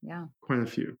few. Yeah. Quite a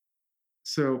few.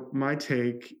 So my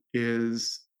take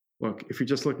is, look, if you're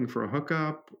just looking for a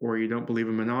hookup or you don't believe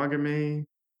in monogamy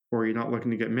or you're not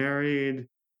looking to get married,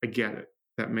 I get it.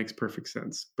 That makes perfect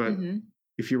sense. But Mhm.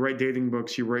 if you write dating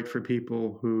books, you write for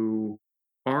people who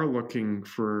are looking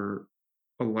for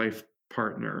a life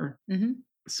partner, Mhm.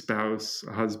 a spouse,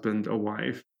 a husband, a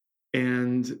wife.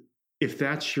 And if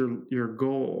that's your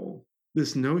goal,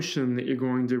 this notion that you're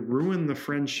going to ruin the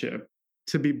friendship,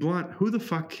 to be blunt, who the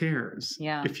fuck cares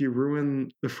Yeah. if you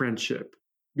ruin the friendship?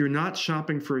 you're not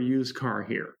shopping for a used car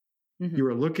here. Mhm. You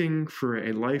are looking for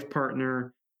a life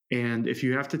partner. And if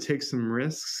you have to take some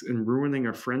risks in ruining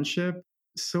a friendship,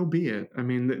 so be it. I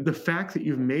mean, the fact that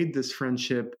you've made this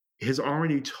friendship has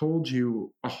already told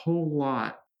you a whole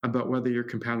lot about whether you're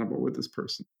compatible with this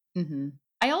person. Mhm.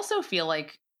 I also feel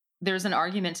like there's an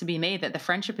argument to be made that the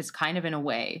friendship is kind of in a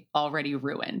way already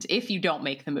ruined if you don't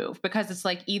make the move, because it's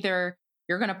like either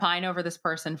you're going to pine over this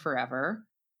person forever,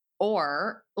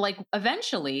 or like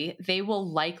eventually they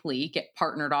will likely get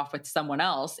partnered off with someone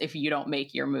else if you don't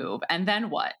make your move. And then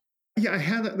what? Yeah,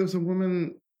 there was a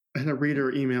woman, I had a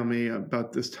reader email me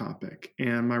about this topic.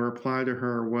 And my reply to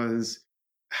her was,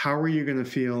 how are you going to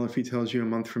feel if he tells you a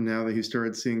month from now that he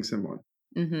started seeing someone?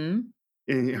 Mhm.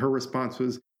 And her response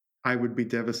was, I would be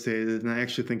devastated. And I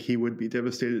actually think he would be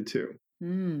devastated too.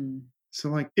 Mm. So,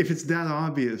 like, if it's that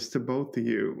obvious to both of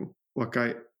you, look,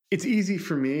 it's easy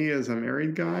for me as a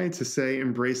married guy to say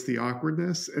embrace the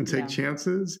awkwardness and take Yeah.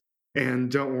 chances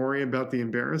and don't worry about the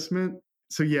embarrassment.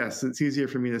 So, yes, it's easier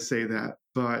for me to say that,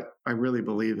 but I really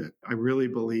believe it. I really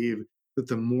believe that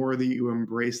the more that you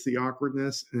embrace the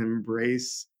awkwardness and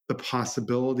embrace the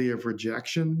possibility of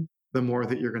rejection, the more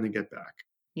that you're going to get back.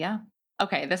 Yeah.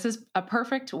 Okay, this is a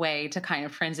perfect way to kind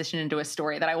of transition into a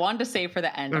story that I wanted to save for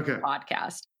the end of the Okay.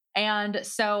 podcast. And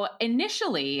so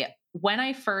initially, when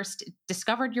I first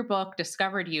discovered your book,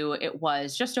 discovered you, it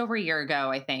was just over a year ago,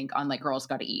 I think, on like Girls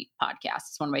Gotta Eat podcast.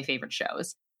 It's one of my favorite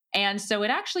shows. And so it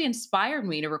actually inspired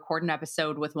me to record an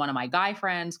episode with one of my guy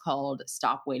friends called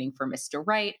Stop Waiting for Mr.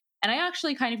 Right. And I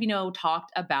actually kind of,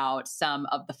 talked about some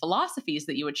of the philosophies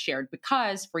that you had shared,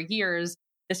 because for years,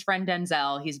 this friend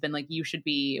Denzel, he's been like, you should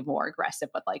be more aggressive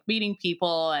with like meeting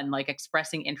people and like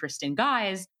expressing interest in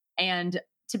guys. And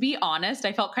to be honest,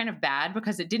 I felt kind of bad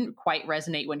because it didn't quite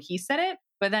resonate when he said it.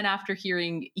 But then after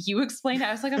hearing you explain it,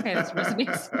 I was like, okay, this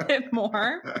resonates a bit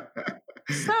more.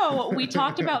 So we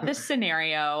talked about this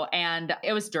scenario, and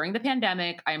it was during the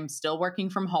pandemic. I'm still working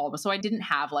from home. So I didn't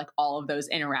have like all of those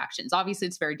interactions. Obviously,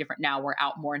 it's very different now. We're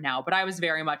out more now, but I was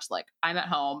very much like, I'm at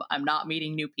home. I'm not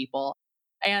meeting new people.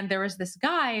 And there was this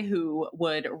guy who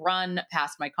would run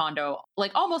past my condo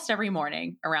like almost every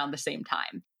morning around the same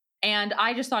time. And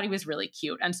I just thought he was really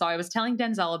cute. And so I was telling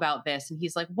Denzel about this, and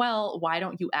he's like, well, why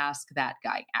don't you ask that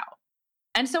guy out?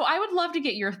 And so I would love to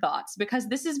get your thoughts, because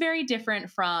this is very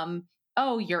different from,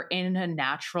 oh, you're in a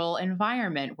natural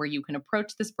environment where you can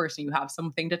approach this person, you have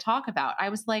something to talk about. I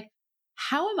was like,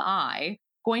 how am I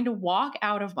going to walk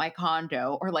out of my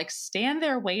condo or like stand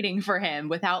there waiting for him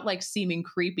without like seeming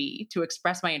creepy to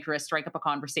express my interest, strike up a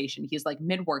conversation? He's like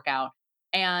mid workout.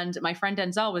 And my friend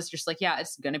Denzel was just like, yeah,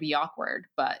 it's going to be awkward,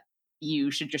 but you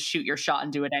should just shoot your shot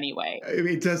and do it anyway. I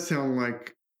mean, it does sound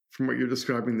like, from what you're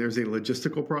describing, there's a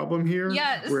logistical problem here.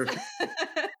 Yes. Where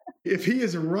if he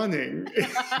is running,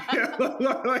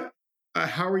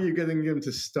 how are you getting him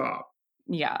to stop?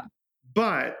 Yeah.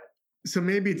 But so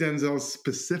maybe Denzel's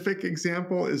specific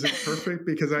example isn't perfect,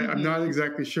 because I'm not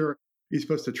exactly sure you're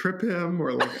supposed to trip him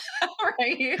or like,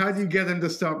 right. How do you get him to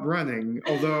stop running?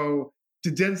 Although,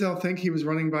 did Denzel think he was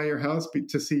running by your house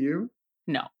to see you?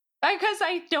 No. Because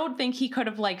I don't think he could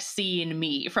have like seen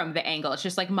me from the angle. It's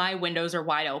just like my windows are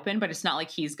wide open, but it's not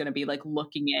like he's going to be like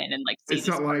looking in and like see It's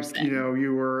this not like, person.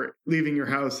 you were leaving your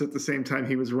house at the same time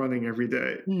he was running every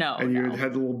day. No. And you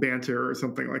had a little banter or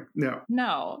something like, no.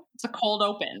 No, it's a cold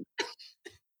open.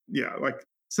 Yeah, like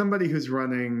somebody who's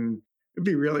running, it'd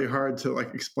be really hard to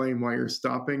like explain why you're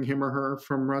stopping him or her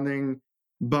from running.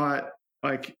 But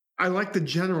like, I like the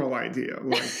general idea.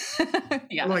 Like,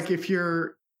 yes. Like if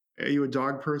are you a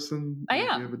dog person? I Do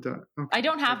am. you have a dog? Okay. I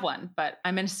don't have one, but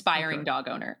I'm an aspiring dog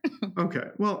owner. Okay.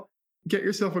 Well, get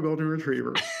yourself a golden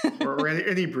retriever or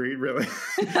any breed, really,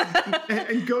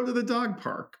 and go to the dog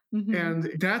park. Mm-hmm.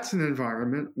 And that's an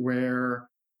environment where,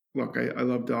 look, I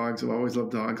love dogs. I've always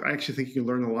loved dogs. I actually think you can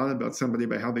learn a lot about somebody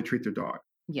by how they treat their dog.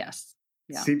 Yes.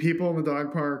 Yeah. See people in the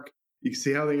dog park. You can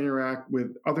see how they interact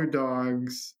with other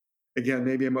dogs. Again,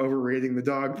 maybe I'm overrating the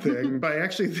dog thing, but I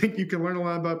actually think you can learn a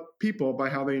lot about people by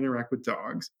how they interact with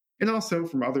dogs, and also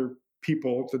from other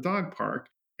people at the dog park.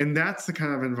 And that's the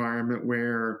kind of environment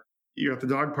where you're at the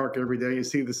dog park every day, you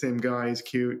see the same guy, he's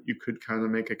cute, you could kind of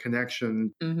make a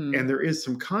connection. Mm-hmm. And there is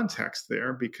some context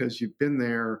there because you've been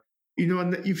there,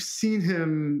 and you've seen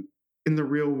him in the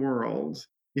real world.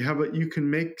 You can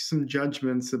make some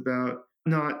judgments about,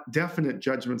 not definite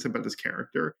judgments about his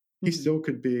character. Mm-hmm. He still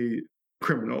could be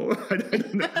criminal. I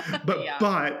don't know. But yeah.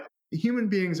 But human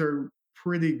beings are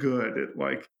pretty good at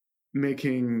like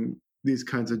making these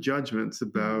kinds of judgments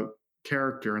about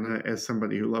character. And as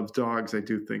somebody who loves dogs, I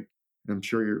do think, and I'm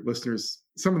sure your listeners,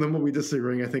 some of them will be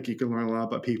disagreeing, I think you can learn a lot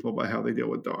about people by how they deal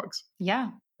with dogs.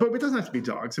 Yeah. But it doesn't have to be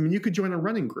dogs. I mean, you could join a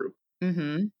running group.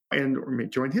 Mm-hmm. Or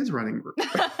join his running group.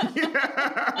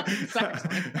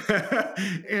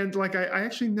 And like, I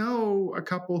actually know a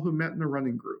couple who met in a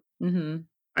running group. Mm-hmm.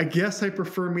 I guess I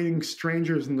prefer meeting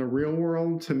strangers in the real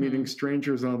world to meeting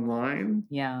strangers online.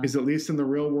 Yeah. Because at least in the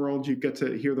real world, you get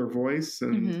to hear their voice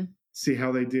and see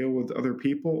how they deal with other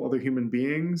people, other human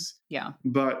beings. Yeah.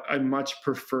 But I much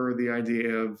prefer the idea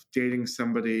of dating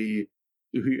somebody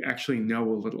who you actually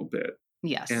know a little bit.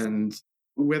 Yes. And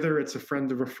whether it's a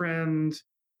friend of a friend,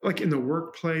 like in the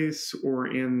workplace, or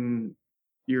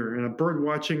you're in a bird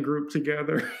watching group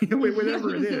together,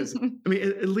 whatever it is. I mean,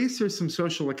 at least there's some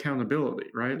social accountability,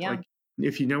 right? Yeah. Like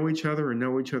if you know each other and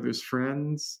know each other's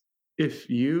friends, if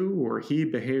you or he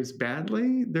behaves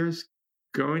badly, there's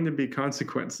going to be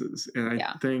consequences. And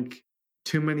I think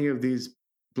too many of these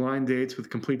blind dates with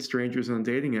complete strangers on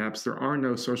dating apps, there are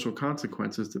no social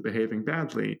consequences to behaving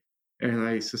badly. And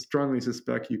I strongly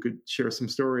suspect you could share some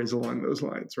stories along those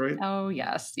lines, right? Oh,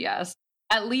 yes, yes.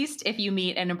 At least if you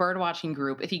meet in a bird watching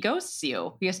group, if he ghosts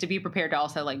you, he has to be prepared to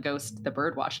also like ghost the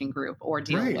bird watching group or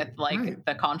deal with like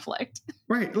the conflict.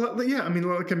 Right. Yeah. I mean,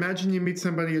 like imagine you meet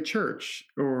somebody at church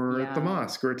or at the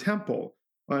mosque or a temple,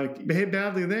 like behave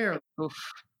badly there. Oof.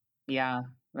 Yeah,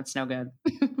 that's no good.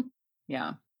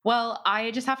 Yeah. Well,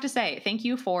 I just have to say thank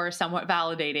you for somewhat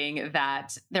validating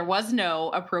that there was no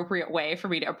appropriate way for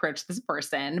me to approach this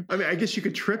person. I mean, I guess you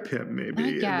could trip him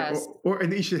maybe. I guess.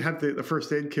 And you should have the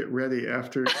first aid kit ready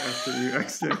after you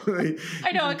accidentally.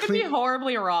 I know, it could be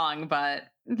horribly wrong, but...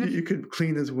 You could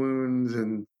clean his wounds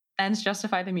and... Ends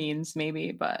justify the means,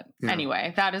 maybe. But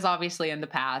anyway, that is obviously in the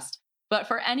past. But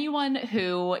for anyone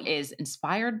who is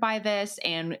inspired by this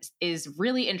and is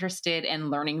really interested in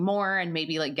learning more and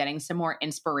maybe like getting some more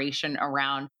inspiration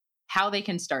around how they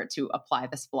can start to apply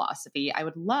this philosophy, I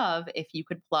would love if you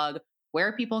could plug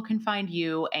where people can find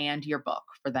you and your book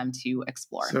for them to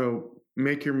explore. So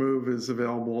Make Your Move is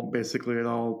available basically at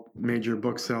all major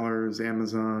booksellers,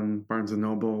 Amazon, Barnes &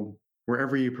 Noble,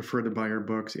 wherever you prefer to buy your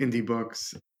books, indie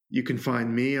books. You can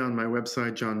find me on my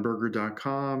website,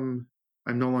 johnberger.com.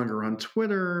 I'm no longer on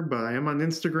Twitter, but I am on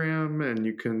Instagram, and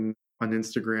you can, on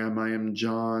Instagram, I am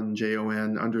John,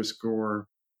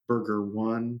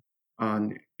 JON_Berger1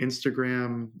 on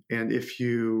Instagram. And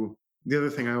the other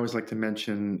thing I always like to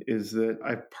mention is that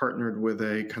I've partnered with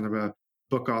a kind of a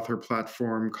book author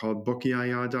platform called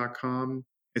bookyaya.com.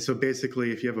 And so basically,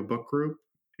 if you have a book group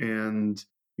and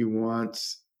you want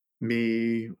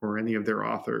me or any of their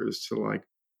authors to like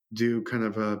do kind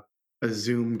of a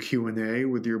Zoom Q&A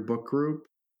with your book group,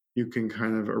 you can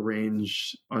kind of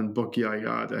arrange on Book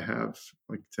Yaya to have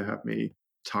me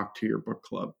talk to your book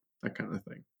club, that kind of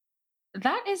thing.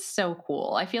 That is so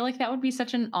cool. I feel like that would be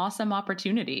such an awesome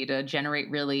opportunity to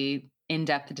generate really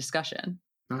in-depth discussion.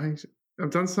 I've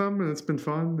done some and it's been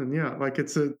fun. And yeah, like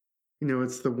it's the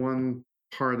one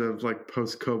part of like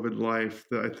post-COVID life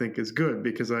that I think is good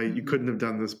because you couldn't have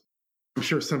done this. I'm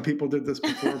sure some people did this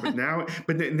before, but now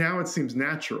it seems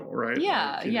natural, right?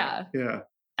 Yeah, yeah.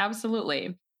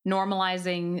 Absolutely.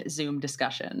 Normalizing Zoom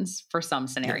discussions for some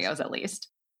scenarios, at least.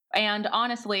 And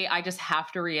honestly, I just have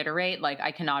to reiterate, like,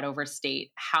 I cannot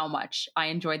overstate how much I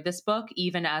enjoyed this book,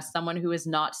 even as someone who is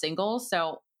not single.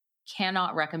 So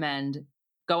cannot recommend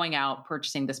going out,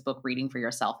 purchasing this book, reading for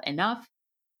yourself enough.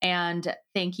 And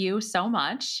thank you so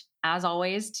much. As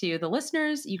always, to the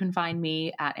listeners, you can find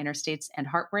me at Interstates and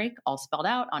Heartbreak, all spelled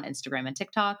out, on Instagram and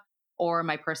TikTok, or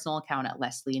my personal account at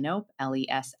Leslie Knope,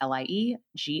 LESLIEGNOPE.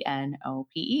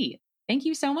 Thank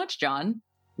you so much, John.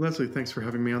 Leslie, thanks for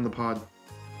having me on the pod.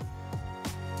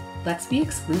 Let's be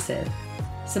exclusive.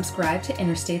 Subscribe to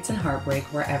Interstates and Heartbreak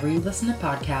wherever you listen to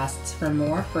podcasts for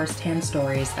more firsthand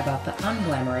stories about the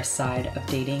unglamorous side of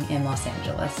dating in Los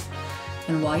Angeles.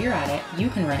 And while you're at it, you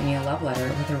can write me a love letter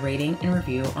with a rating and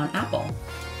review on Apple.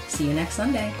 See you next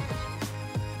Sunday.